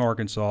covering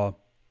Arkansas,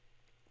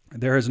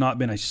 there has not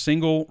been a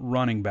single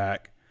running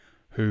back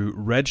who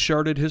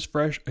redshirted his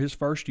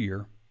first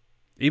year,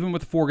 even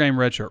with the 4-game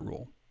redshirt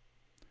rule.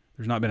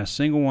 There's not been a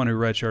single one who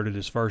redshirted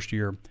his first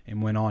year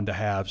and went on to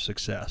have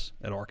success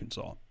at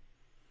Arkansas.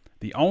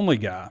 The only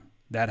guy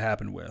that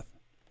happened with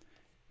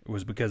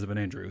was because of an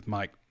injury with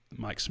Mike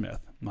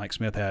Smith. Mike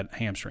Smith had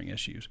hamstring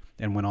issues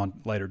and went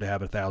on later to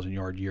have a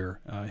 1,000-yard year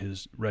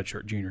his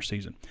redshirt junior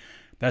season.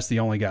 That's the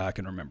only guy I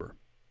can remember.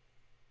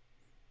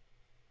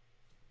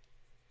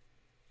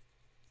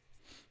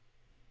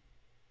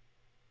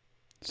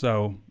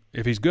 So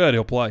if he's good,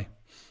 he'll play.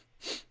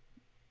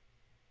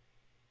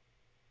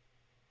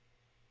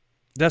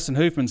 Dustin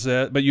Hoofman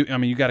said, but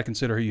you got to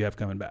consider who you have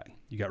coming back.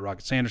 You got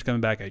Rocket Sanders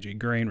coming back, A.J.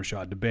 Green,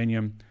 Rashad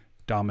DeBinion,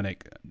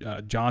 Dominic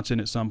Johnson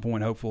at some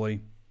point,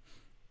 hopefully.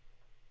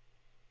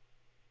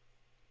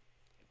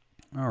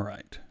 All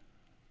right.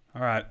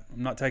 I'm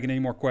not taking any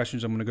more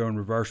questions. I'm going to go in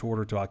reverse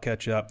order till I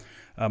catch up.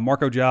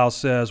 Marco Giles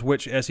says,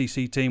 which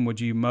SEC team would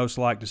you most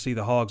like to see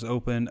the Hogs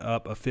open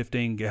up a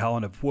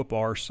 15-gallon of whoop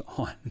arse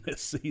on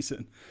this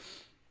season?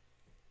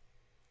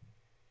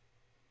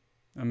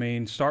 I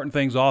mean, starting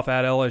things off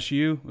at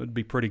LSU would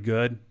be pretty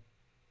good.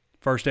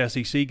 First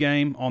SEC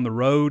game on the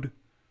road.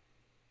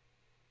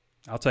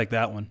 I'll take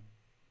that one.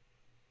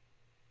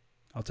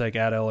 I'll take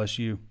at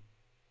LSU.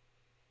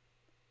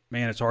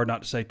 Man, it's hard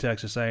not to say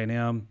Texas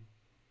A&M.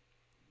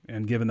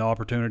 And given the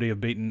opportunity of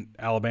beating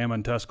Alabama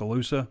in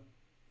Tuscaloosa.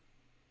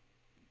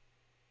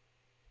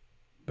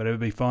 But it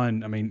would be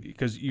fun. I mean,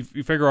 because you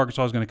figure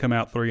Arkansas is going to come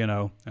out 3-0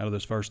 out of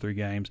those first 3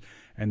 games.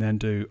 And then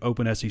to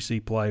open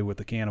SEC play with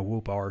the can of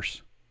whoop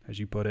arse, as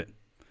you put it.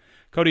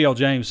 Cody L.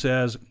 James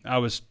says, I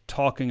was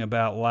talking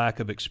about lack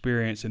of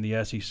experience in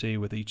the SEC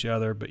with each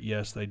other, but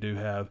yes, they do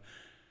have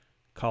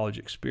college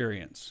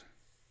experience.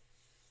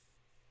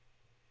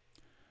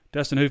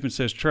 Dustin Hoofman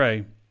says,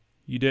 Trey,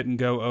 you didn't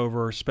go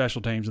over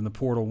special teams in the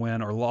portal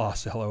win or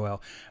loss,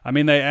 LOL. I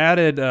mean, they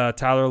added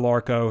Tyler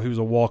Larko, who's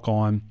a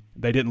walk-on.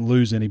 They didn't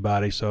lose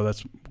anybody, so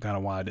that's kind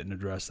of why I didn't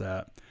address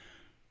that.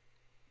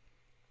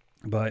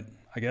 But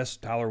I guess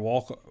Tyler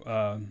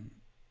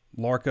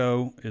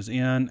Larko is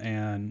in,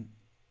 and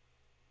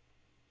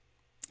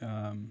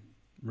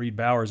Reed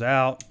Bauer's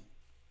out.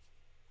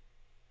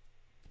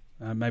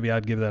 Maybe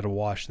I'd give that a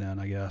wash then,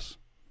 I guess.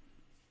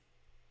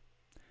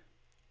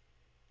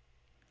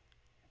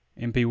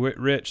 MP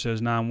Rich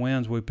says 9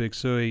 wins. Woo Pig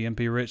Suey.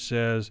 MP Rich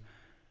says,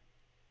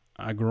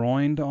 I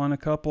groined on a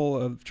couple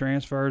of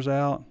transfers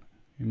out.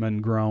 He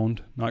meant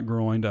groaned, not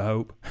groined, I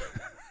hope.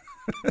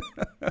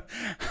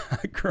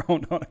 I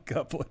groaned on a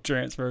couple of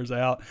transfers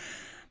out.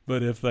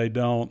 But if they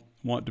don't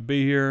want to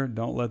be here,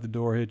 don't let the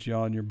door hit you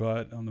on your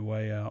butt on the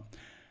way out.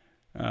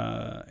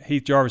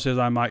 Heath Jarvis says,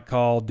 I might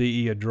call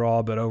DE a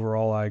draw, but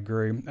overall I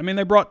agree. I mean,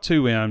 they brought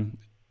 2 in.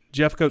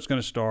 Jeffcoat's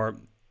going to start.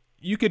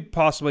 You could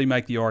possibly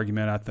make the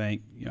argument, I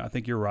think. I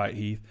think you're right,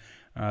 Heath,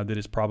 that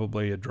it's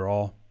probably a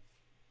draw,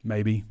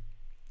 maybe.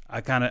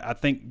 I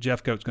think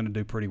Jeffcoat's going to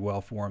do pretty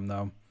well for him,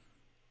 though.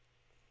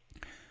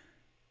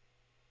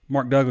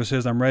 Mark Douglas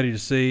says, I'm ready to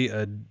see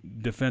a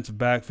defensive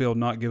backfield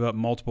not give up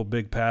multiple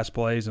big pass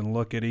plays and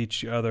look at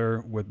each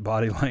other with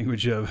body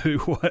language of who,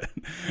 what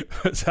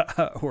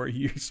were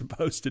you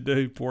supposed to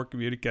do. Poor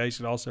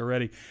communication. Also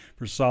ready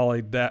for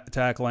solid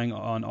tackling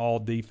on all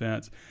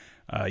defense.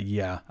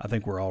 Yeah, I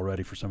think we're all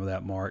ready for some of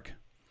that, Mark.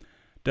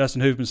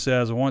 Dustin Hoofman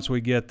says, once we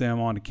get them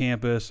onto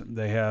campus,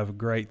 they have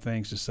great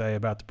things to say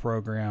about the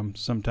program.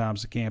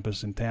 Sometimes the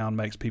campus in town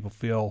makes people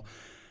feel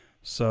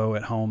so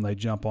at home they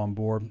jump on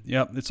board.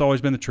 Yep, it's always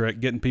been the trick,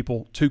 getting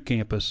people to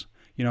campus.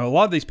 A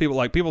lot of these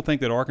people, people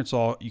think that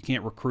Arkansas, you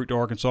can't recruit to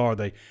Arkansas, or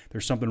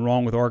there's something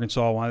wrong with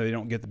Arkansas, why they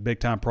don't get the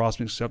big-time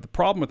prospects stuff. The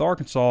problem with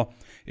Arkansas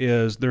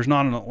is there's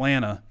not an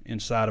Atlanta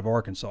inside of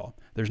Arkansas.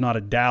 There's not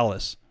a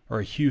Dallas or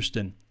a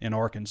Houston in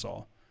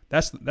Arkansas.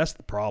 That's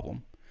the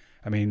problem.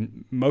 I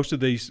mean, most of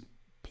these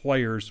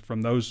players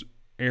from those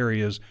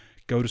areas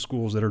go to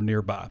schools that are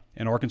nearby,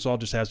 and Arkansas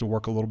just has to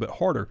work a little bit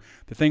harder.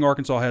 The thing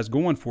Arkansas has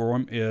going for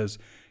them is,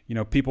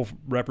 people,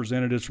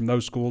 representatives from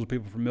those schools,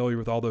 people familiar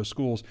with all those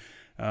schools,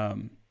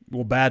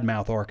 will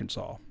badmouth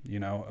Arkansas,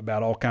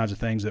 about all kinds of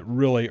things that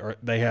really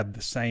they have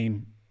the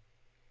same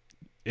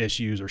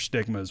issues or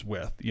stigmas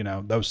with,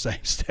 those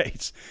same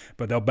states.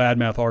 But they'll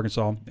badmouth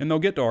Arkansas, and they'll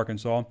get to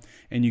Arkansas,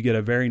 and you get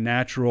a very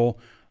natural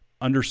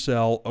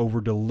undersell,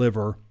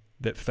 over-deliver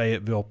that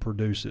Fayetteville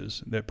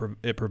produces, that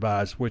it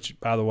provides, which,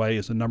 by the way,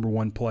 is the number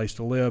 1 place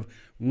to live.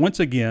 Once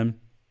again,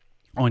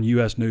 on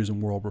U.S. News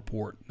and World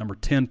Report, number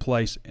 10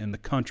 place in the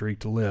country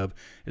to live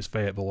is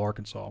Fayetteville,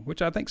 Arkansas,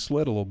 which I think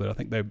slid a little bit. I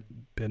think they've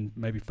been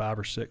maybe 5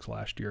 or 6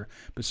 last year,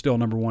 but still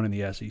number 1 in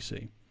the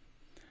SEC.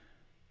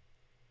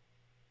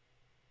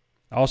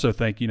 I also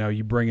think,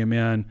 you bring them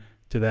in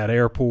to that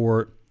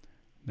airport,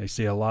 they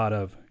see a lot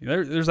of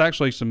there's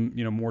actually some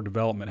more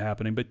development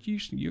happening, but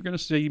you're going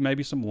to see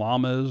maybe some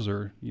llamas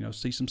or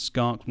see some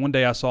skunks. One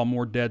day I saw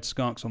more dead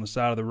skunks on the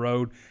side of the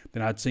road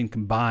than I'd seen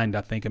combined,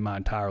 I think, in my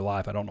entire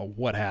life. I don't know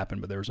what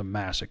happened, but there was a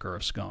massacre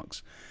of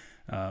skunks,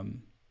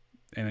 and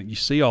you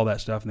see all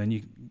that stuff, and then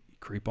you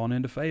creep on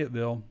into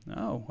Fayetteville.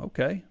 Oh,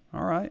 okay,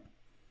 all right.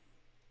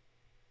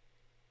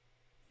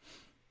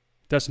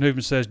 Dustin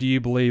Hoofman says, do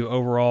you believe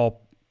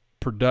overall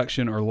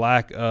production or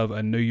lack of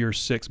a New Year's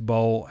Six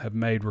bowl have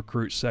made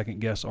recruits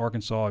second-guess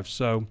Arkansas? If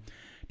so, do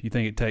you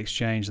think it takes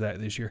change that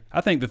this year?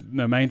 I think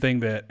the main thing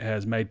that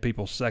has made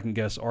people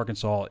second-guess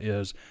Arkansas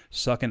is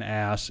sucking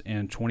ass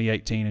in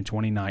 2018 and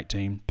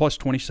 2019, plus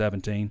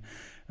 2017.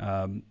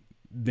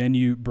 Then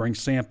you bring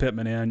Sam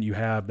Pittman in. You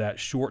have that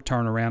short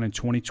turnaround in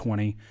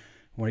 2020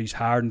 when he's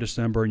hired in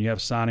December, and you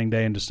have signing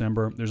day in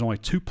December. There's only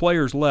 2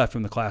 players left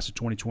from the class of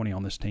 2020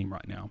 on this team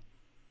right now.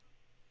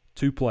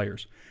 2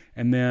 players.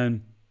 And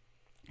then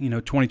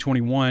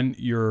 2021,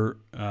 you're,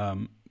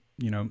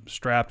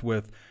 strapped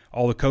with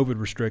all the COVID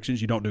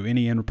restrictions. You don't do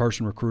any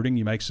in-person recruiting.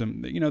 You make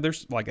some,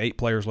 there's like 8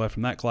 players left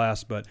from that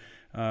class, but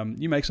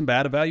you make some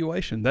bad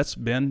evaluation. That's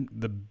been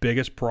the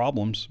biggest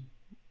problems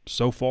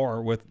so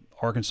far with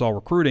Arkansas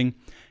recruiting,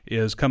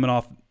 is coming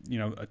off,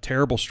 a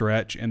terrible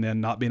stretch and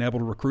then not being able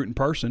to recruit in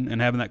person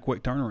and having that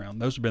quick turnaround.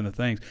 Those have been the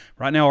things.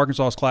 Right now,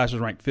 Arkansas's class is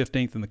ranked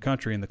 15th in the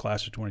country in the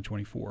class of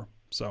 2024.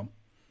 So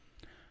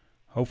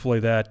hopefully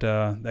that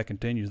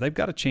continues. They've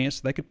got a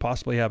chance. They could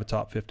possibly have a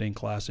top 15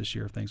 class this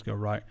year if things go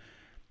right.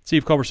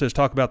 Steve Culver says,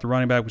 talk about the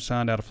running back we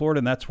signed out of Florida,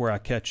 and that's where I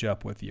catch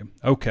up with you.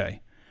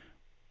 Okay.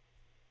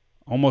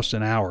 Almost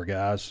an hour,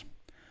 guys.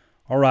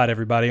 All right,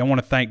 everybody. I want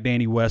to thank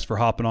Danny West for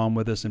hopping on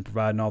with us and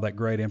providing all that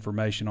great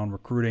information on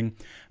recruiting.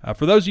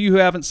 For those of you who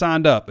haven't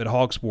signed up at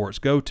Hog Sports,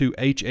 go to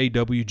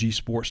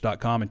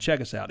hawgsports.com and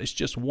check us out. It's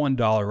just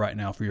 $1 right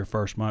now for your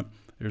first month.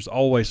 There's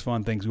always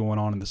fun things going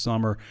on in the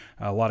summer.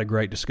 A lot of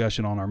great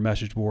discussion on our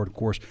message board. Of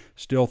course,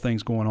 still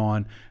things going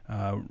on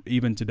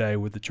even today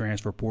with the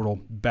transfer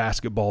portal.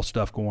 Basketball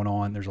stuff going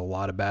on. There's a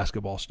lot of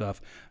basketball stuff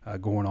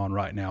going on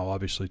right now,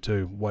 obviously,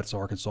 too. What's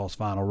Arkansas's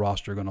final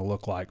roster going to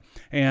look like?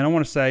 And I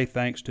want to say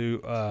thanks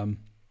to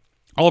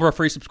all of our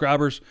free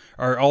subscribers,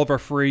 or all of our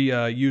free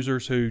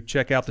users who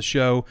check out the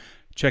show,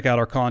 check out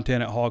our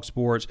content at Hog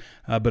Sports,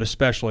 but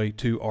especially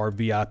to our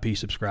VIP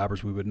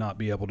subscribers. We would not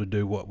be able to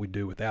do what we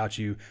do without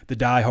you, the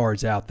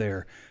diehards out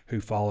there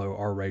who follow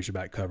our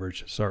Razorback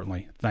coverage.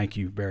 Certainly, thank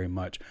you very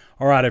much.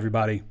 All right,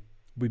 everybody.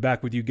 We'll be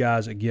back with you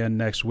guys again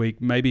next week.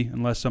 Maybe,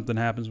 unless something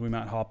happens, we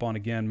might hop on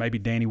again. Maybe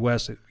Danny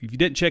West. If you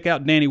didn't check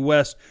out Danny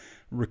West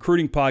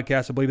recruiting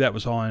podcast, I believe that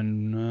was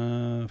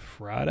on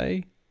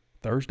Friday.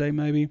 Thursday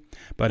maybe.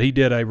 But he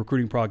did a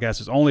recruiting podcast.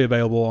 It's only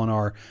available on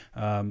our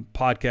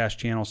podcast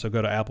channel, so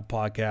go to Apple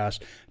Podcasts,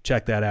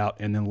 check that out,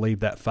 and then leave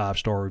that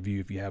 5-star review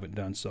if you haven't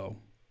done so.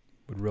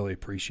 Would really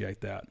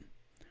appreciate that.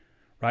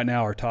 Right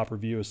now, our top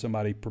review is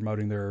somebody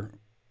promoting their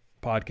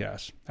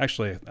podcast.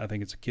 Actually, I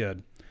think it's a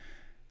kid.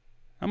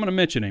 I'm going to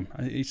mention him.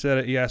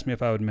 He asked me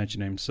if I would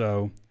mention him.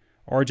 So,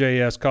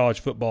 RJS College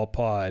Football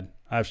Pod.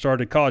 I've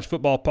started a college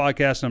football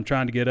podcast, and I'm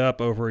trying to get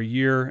up over a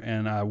year,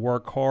 and I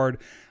work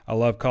hard. I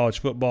love college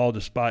football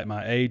despite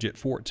my age at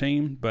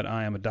 14, but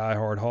I am a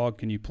diehard hog.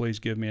 Can you please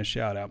give me a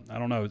shout-out? I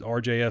don't know.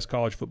 RJS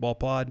College Football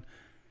Pod?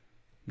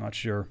 Not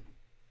sure.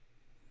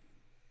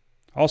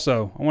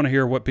 Also, I want to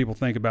hear what people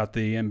think about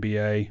the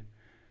NBA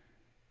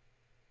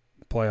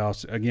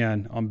playoffs.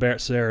 Again, on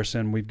Barrett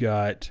Saracen, we've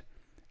got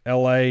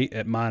LA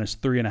at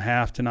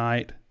 -3.5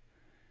 tonight.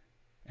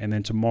 And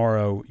then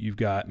tomorrow, you've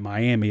got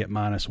Miami at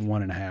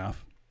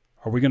 -1.5.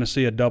 Are we going to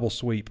see a double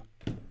sweep?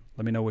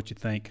 Let me know what you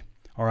think.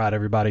 All right,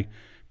 everybody.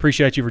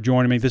 Appreciate you for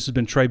joining me. This has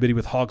been Trey Biddy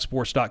with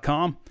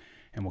Hogsports.com,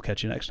 and we'll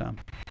catch you next time.